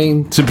song of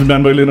mine. Simple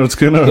Man by Leonard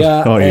Skinner.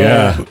 Yeah. Oh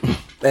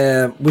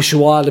yeah. Wish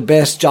You All the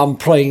Best, John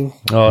Prine.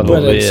 Oh,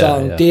 brilliant lovely,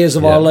 song. yeah. Days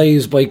of Our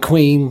Lives by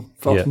Queen.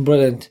 Fucking Yeah.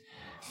 brilliant.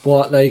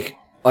 But like,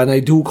 and I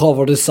do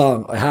cover this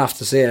song, I have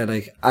to say,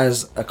 like,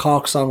 as a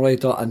Cork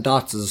songwriter and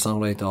Dots as a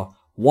songwriter,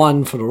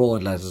 one for the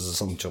road, lads, is a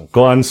song tune.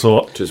 Go on,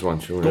 so. Just one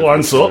tune. Go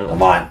on, so.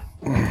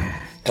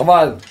 Come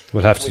on.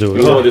 We'll have to do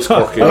You know it. this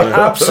Corky.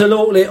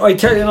 Absolutely. I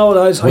tell you now,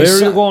 lads. Where are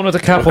you going with the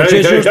capo?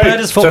 Jesus, bed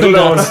is fucking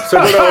done.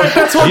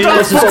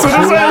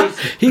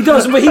 He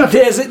doesn't, but he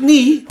plays it in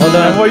E.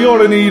 Well,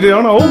 you're in E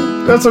there, no?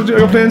 That's what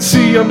you're playing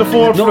C on the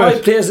fourth No, I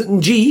fret. plays it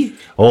in G.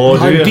 Oh,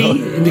 and dear.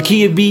 D, in the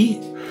key of B.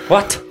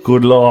 What?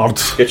 Good Lord.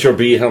 Get your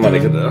B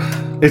harmonica there.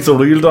 It's a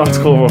real Dots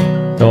cover.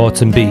 No,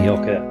 it's in B,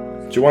 okay.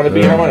 Do you want a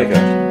B harmonica?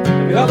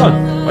 Have you got one?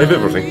 I have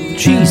everything.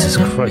 Jesus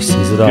Christ,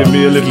 he's it all. Give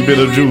me a little bit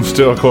of juice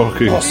there,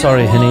 Corky. Oh,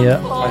 sorry, Henny,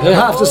 I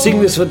have to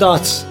sing this for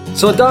Dots.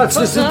 So Dots,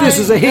 this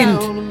is a hint.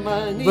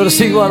 Better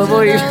sing one of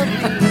mine.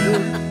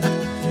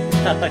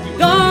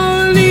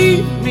 Don't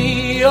leave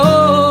me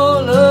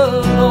all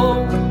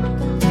alone.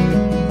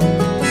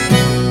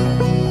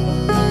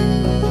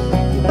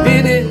 The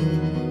minute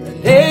I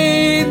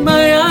laid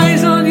my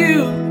eyes on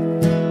you,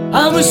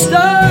 I was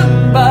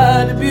stunned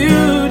by the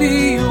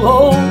beauty you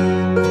hold.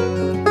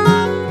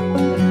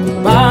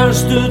 The bar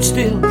stood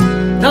still,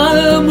 not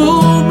a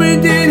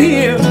movement in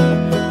here,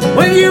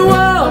 when you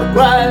walked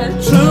right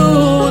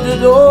through the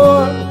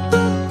door.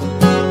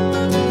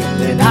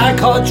 Then I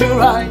caught your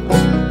eyes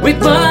with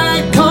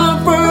my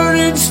comfort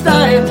and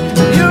style.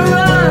 Your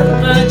eyes,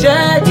 my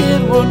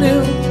jacket were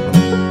new.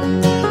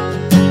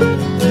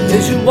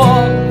 As you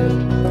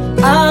walked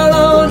out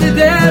on the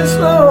dance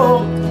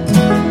floor,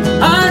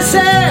 I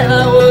said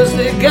I was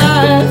the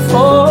guy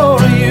for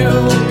you.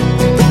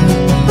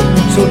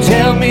 So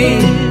tell me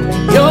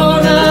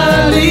you're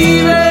not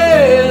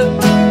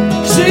leaving.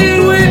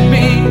 Sing with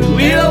me,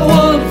 we're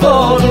one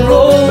for the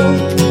road.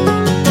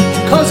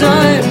 'Cause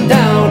I'm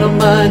down on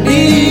my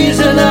knees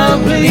and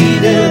I'm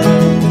bleeding.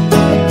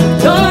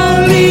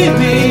 Don't leave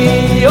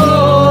me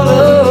all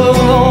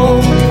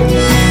alone.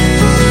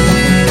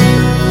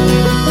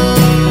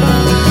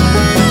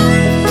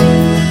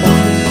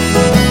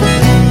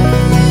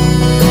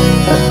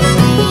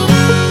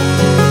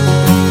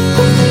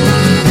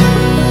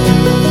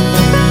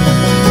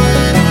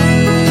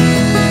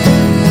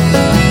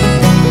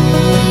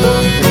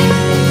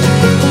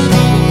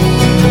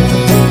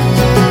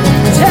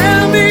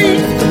 Tell me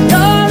you're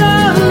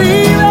not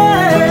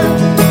leaving.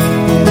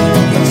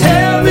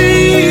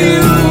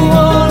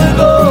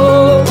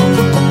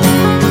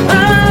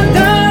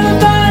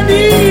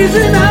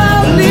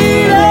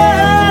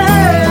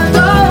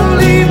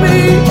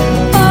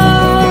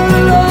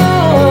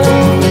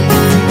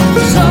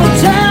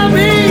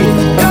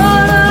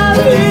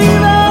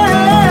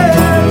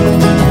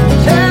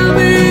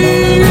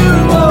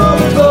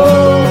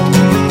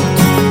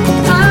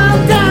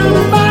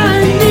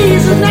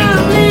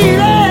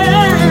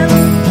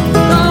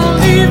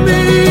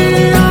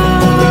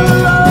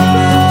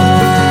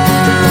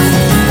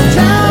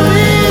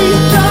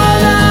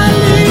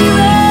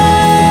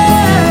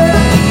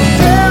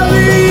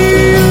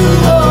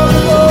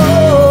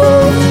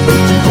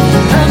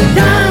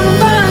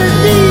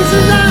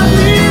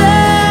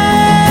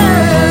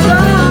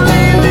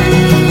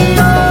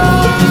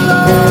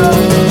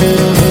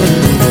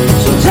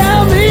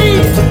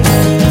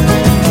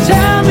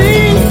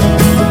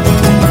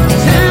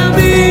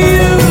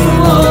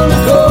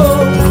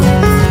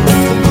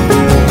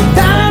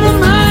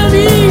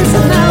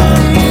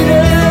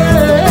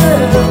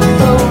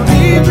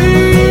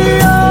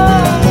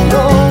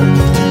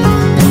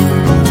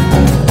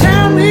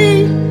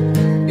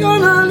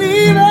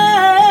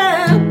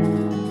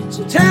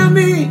 tell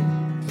me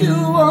you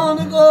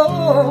wanna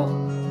go.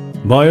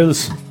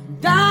 Myles,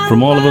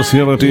 from all of us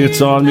here at the It's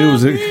All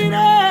Music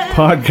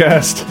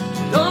podcast,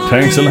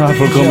 thanks a lot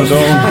for coming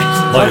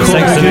down. Myles,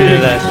 thanks a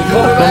million, lad.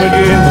 Come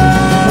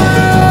again.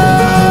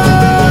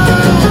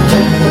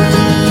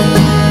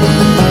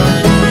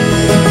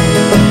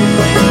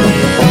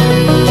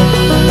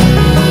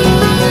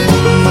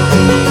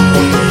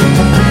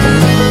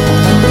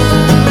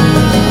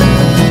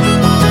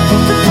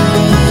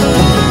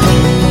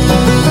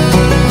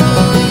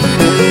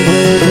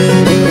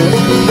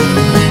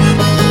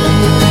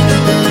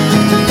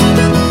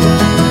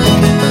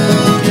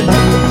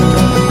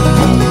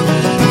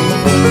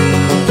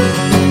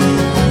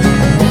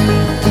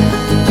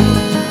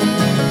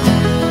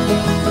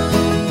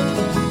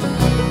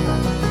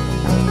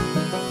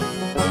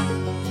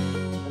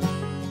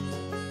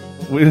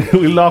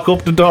 We'll lock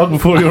up the dog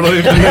before you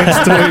arrive the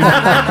next time.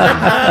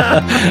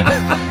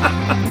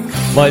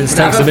 Myles,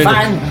 thanks a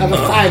million. Have a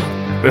fan.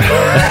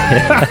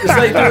 It's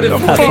like doing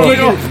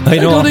I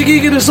know. a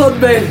gig in the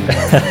sunbed.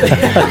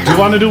 Do you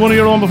want to do one of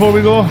your own before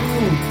we go?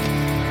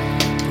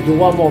 Do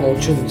one more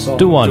old tune song.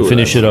 Do one,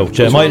 finish it out.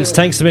 Myles,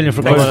 thanks a million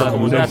for coming on. I'm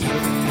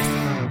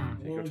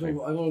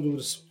gonna do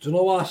this. Do you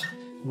know what?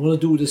 I'm gonna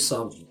do this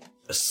song.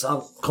 A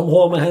song. Come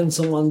Home and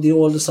Handsome, one of the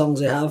oldest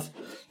songs I have.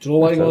 Do you know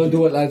why I'm gonna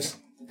do it, lads?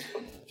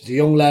 There's a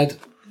young lad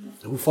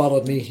who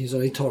followed me. He's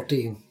only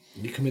 13.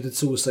 He committed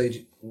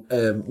suicide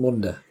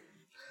Monday.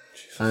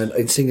 And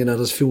I'm singing at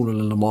his funeral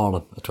in the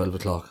morning at 12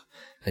 o'clock.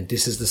 And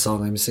this is the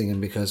song I'm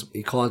singing because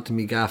he called to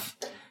me gaff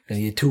and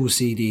he had 2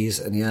 CDs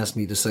and he asked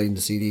me to sign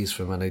the CDs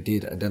for him, and I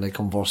did. And then I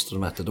conversed to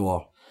him at the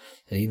door.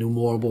 And he knew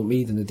more about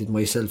me than I did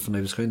myself, and I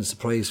was kind of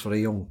surprised for a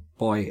young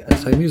boy. At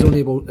the time he was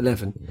only about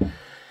 11.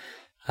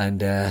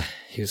 And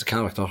he was a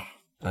character.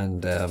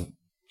 And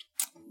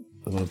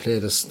I'm going to play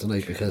this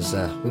tonight because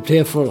we play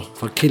it for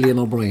Killian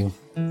O'Brien.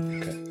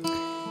 Okay.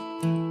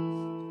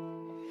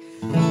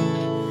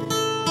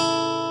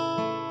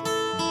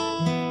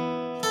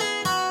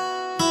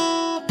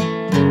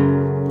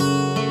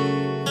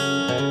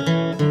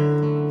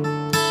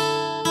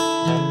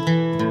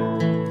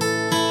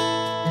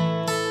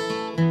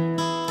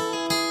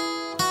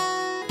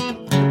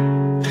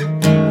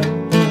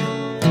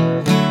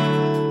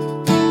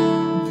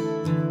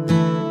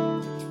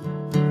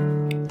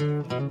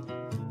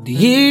 The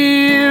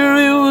year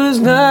it was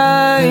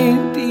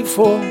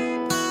 94,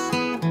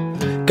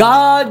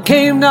 God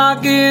came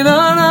knocking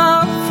on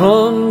our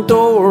front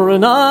door,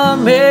 and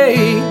on May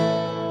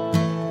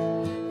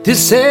the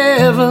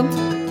 7th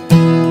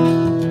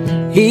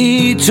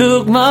He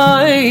took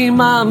my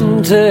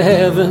mom to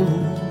heaven.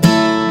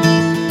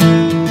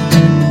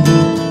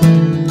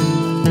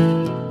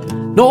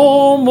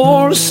 No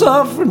more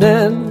suffering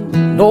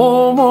and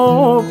no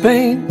more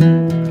pain.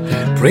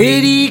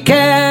 Pretty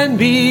can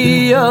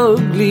be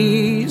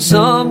ugly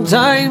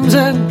sometimes,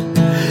 and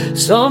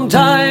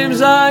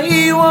sometimes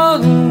I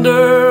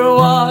wonder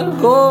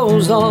what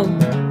goes on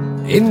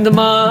in the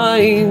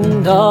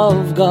mind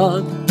of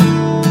God.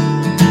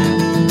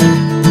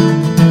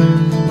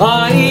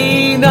 By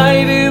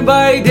night and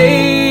by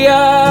day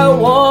I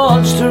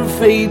watched her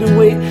fade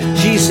away.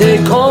 She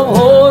said, come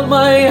hold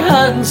my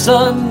hand,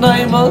 son,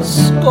 I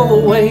must go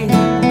away.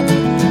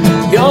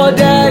 Your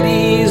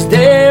daddy's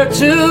there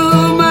to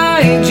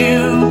mind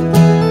you.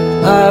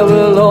 I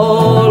will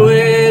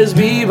always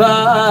be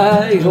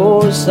by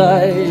your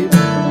side.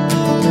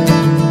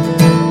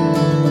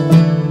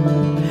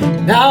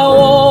 Now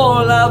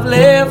all I've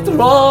left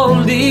are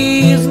all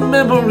these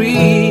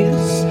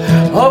memories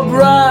of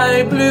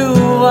bright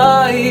blue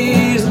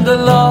eyes and the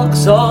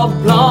locks of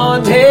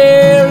blonde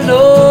hair. And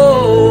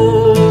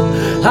oh,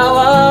 how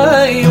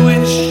I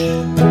wish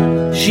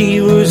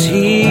she was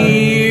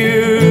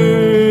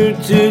here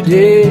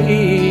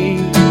today.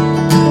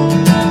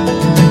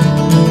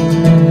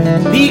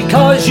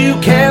 Because you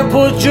can't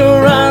put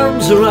your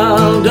arms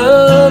around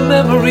a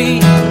memory.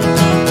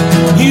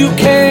 You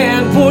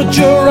can't put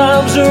your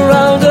arms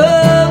around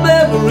a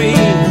memory.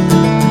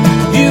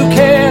 You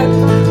can't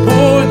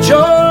put your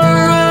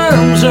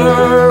arms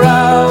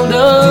around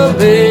a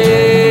memory.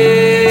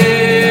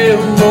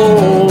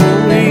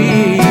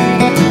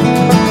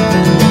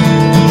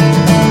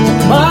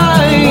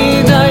 By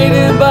night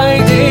and by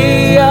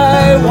day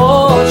I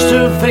watched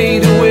her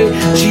fade away.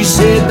 She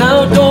said,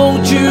 now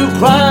don't you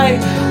cry,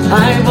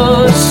 I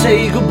must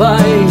say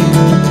goodbye.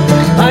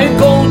 I'm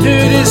going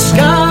to the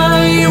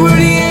sky where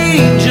the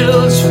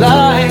angels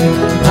fly.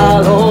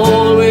 I'll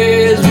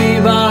always be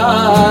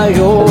by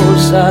your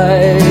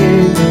side.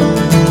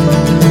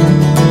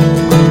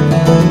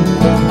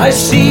 I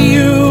see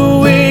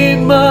you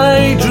in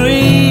my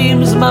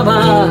dreams,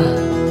 mama.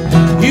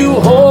 You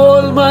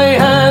hold my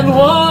hand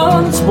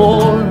once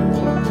more,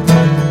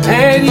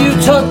 and you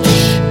touch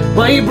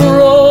my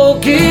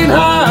broken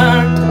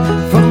heart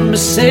from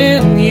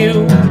missing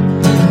you.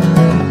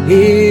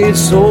 It's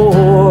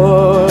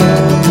sore.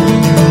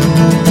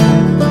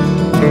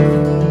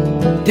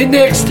 The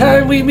next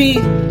time we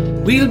meet,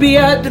 we'll be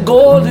at the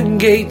Golden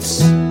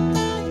Gates.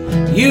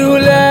 You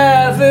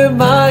laugh at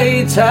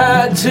my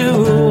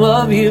tattoo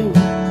of you,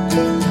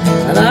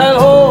 and I'll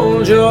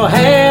hold your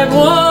hand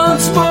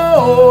once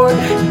more,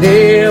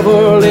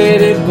 never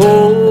let it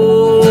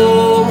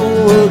go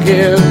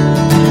again.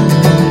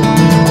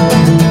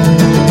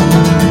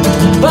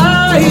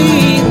 By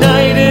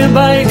night and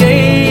by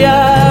day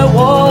I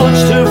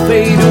watched her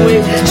fade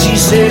away. She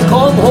said,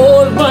 come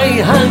hold my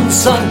hand,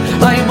 son,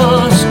 I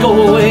must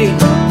go away.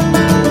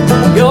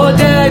 Your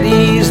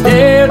daddy's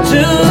there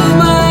to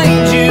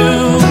mind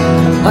you,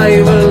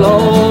 I will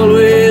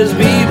always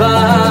be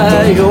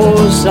by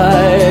your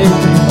side.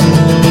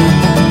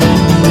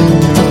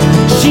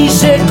 She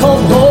said,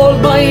 come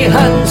hold my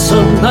hand,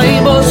 son, I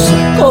must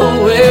go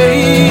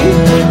away.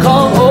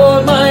 Come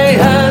hold my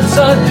hand,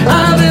 son,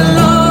 I will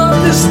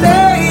love to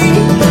stay.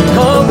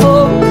 Come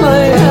hold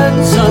my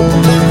hand, son,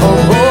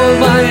 come hold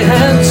my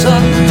hand,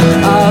 son,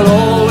 I'll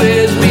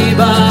always be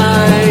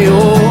by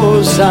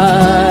your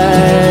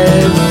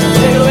side.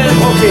 Take it away,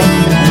 okay.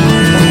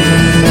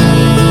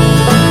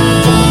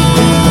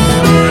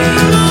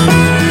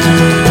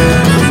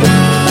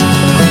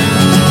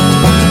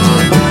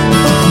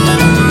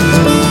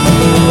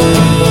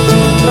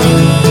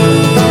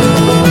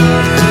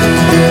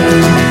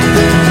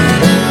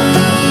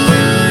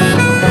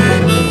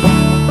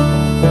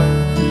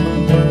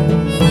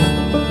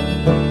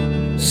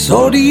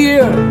 So the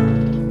year,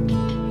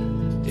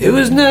 it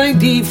was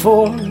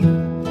 94.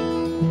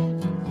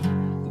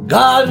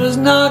 God was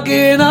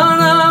knocking on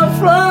our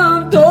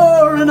front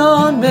door, and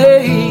on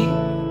May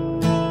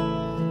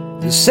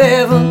the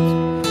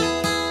 7th,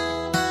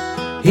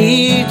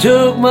 he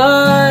took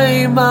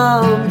my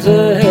mom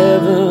to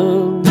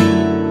heaven.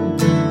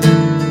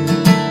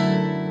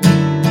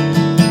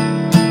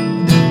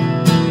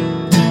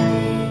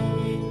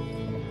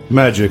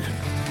 Magic.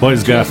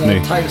 Myles Gaffney.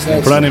 Thanks,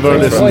 lads. For any of our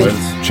listeners,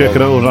 check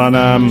it out on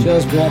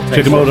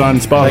check him out on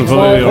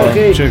Spotify or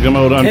check him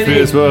out on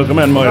Facebook. Come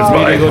on, Myles.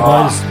 Really good,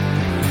 Myles.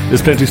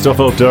 There's plenty of stuff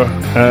out there.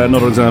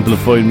 Another example of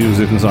fine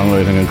music and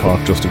songwriting in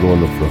Cork, just to go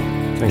and look for.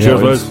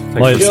 Cheers, Myles.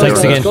 Myles, thanks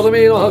again. Go to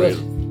me, I'll have it.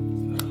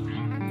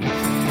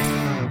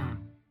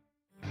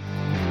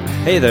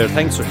 Hey there,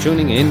 thanks for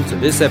tuning in to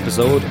this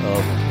episode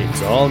of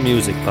It's All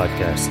Music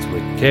Podcast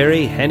with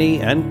Kerry, Henny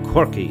and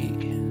Quirky.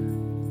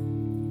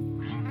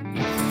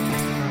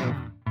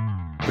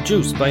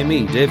 Produced by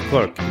me, Dave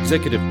Quirk.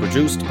 Executive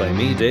produced by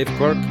me, Dave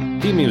Quirk.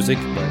 Theme music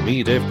by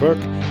me, Dave Quirk.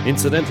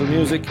 Incidental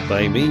music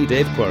by me,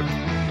 Dave Quirk.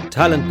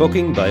 Talent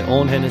booking by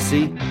Owen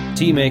Hennessy.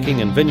 Tea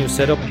making and venue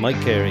setup, Mike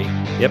Carey.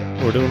 Yep,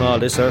 we're doing all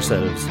this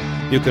ourselves.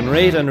 You can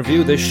rate and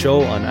review this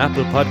show on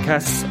Apple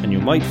Podcasts, and you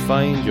might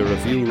find your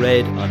review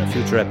read on a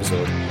future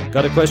episode.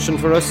 Got a question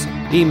for us?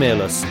 Email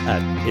us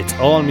at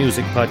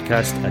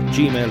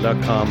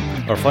itsallmusicpodcast@gmail.com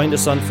or find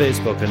us on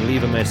Facebook and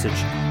leave a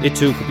message. It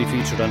too could be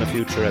featured on a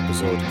future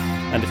episode.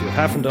 And if you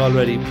haven't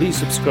already, please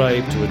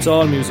subscribe to It's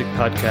All Music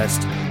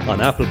Podcast on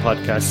Apple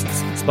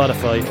Podcasts,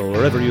 Spotify, or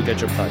wherever you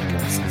get your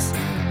podcasts.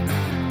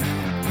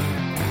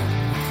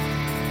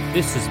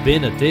 This has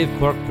been a Dave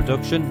Quirk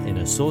production in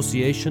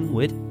association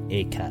with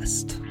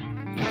Acast.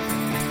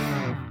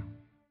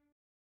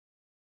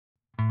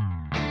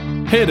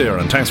 Hey there,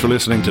 and thanks for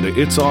listening to the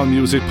It's All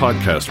Music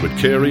Podcast with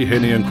Kerry,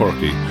 Henny and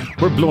Quirky.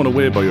 We're blown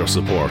away by your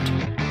support.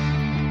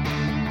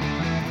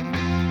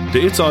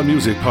 The It's All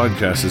Music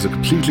Podcast is a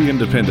completely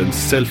independent,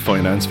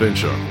 self-financed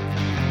venture.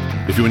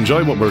 If you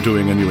enjoy what we're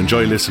doing and you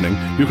enjoy listening,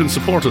 you can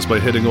support us by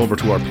heading over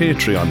to our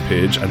Patreon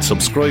page and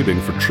subscribing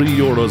for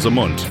 €3 a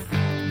month.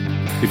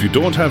 If you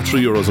don't have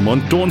 €3 a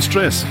month, don't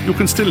stress. You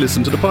can still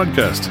listen to the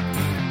podcast.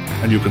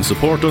 And you can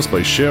support us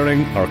by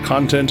sharing our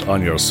content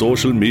on your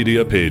social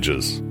media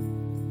pages.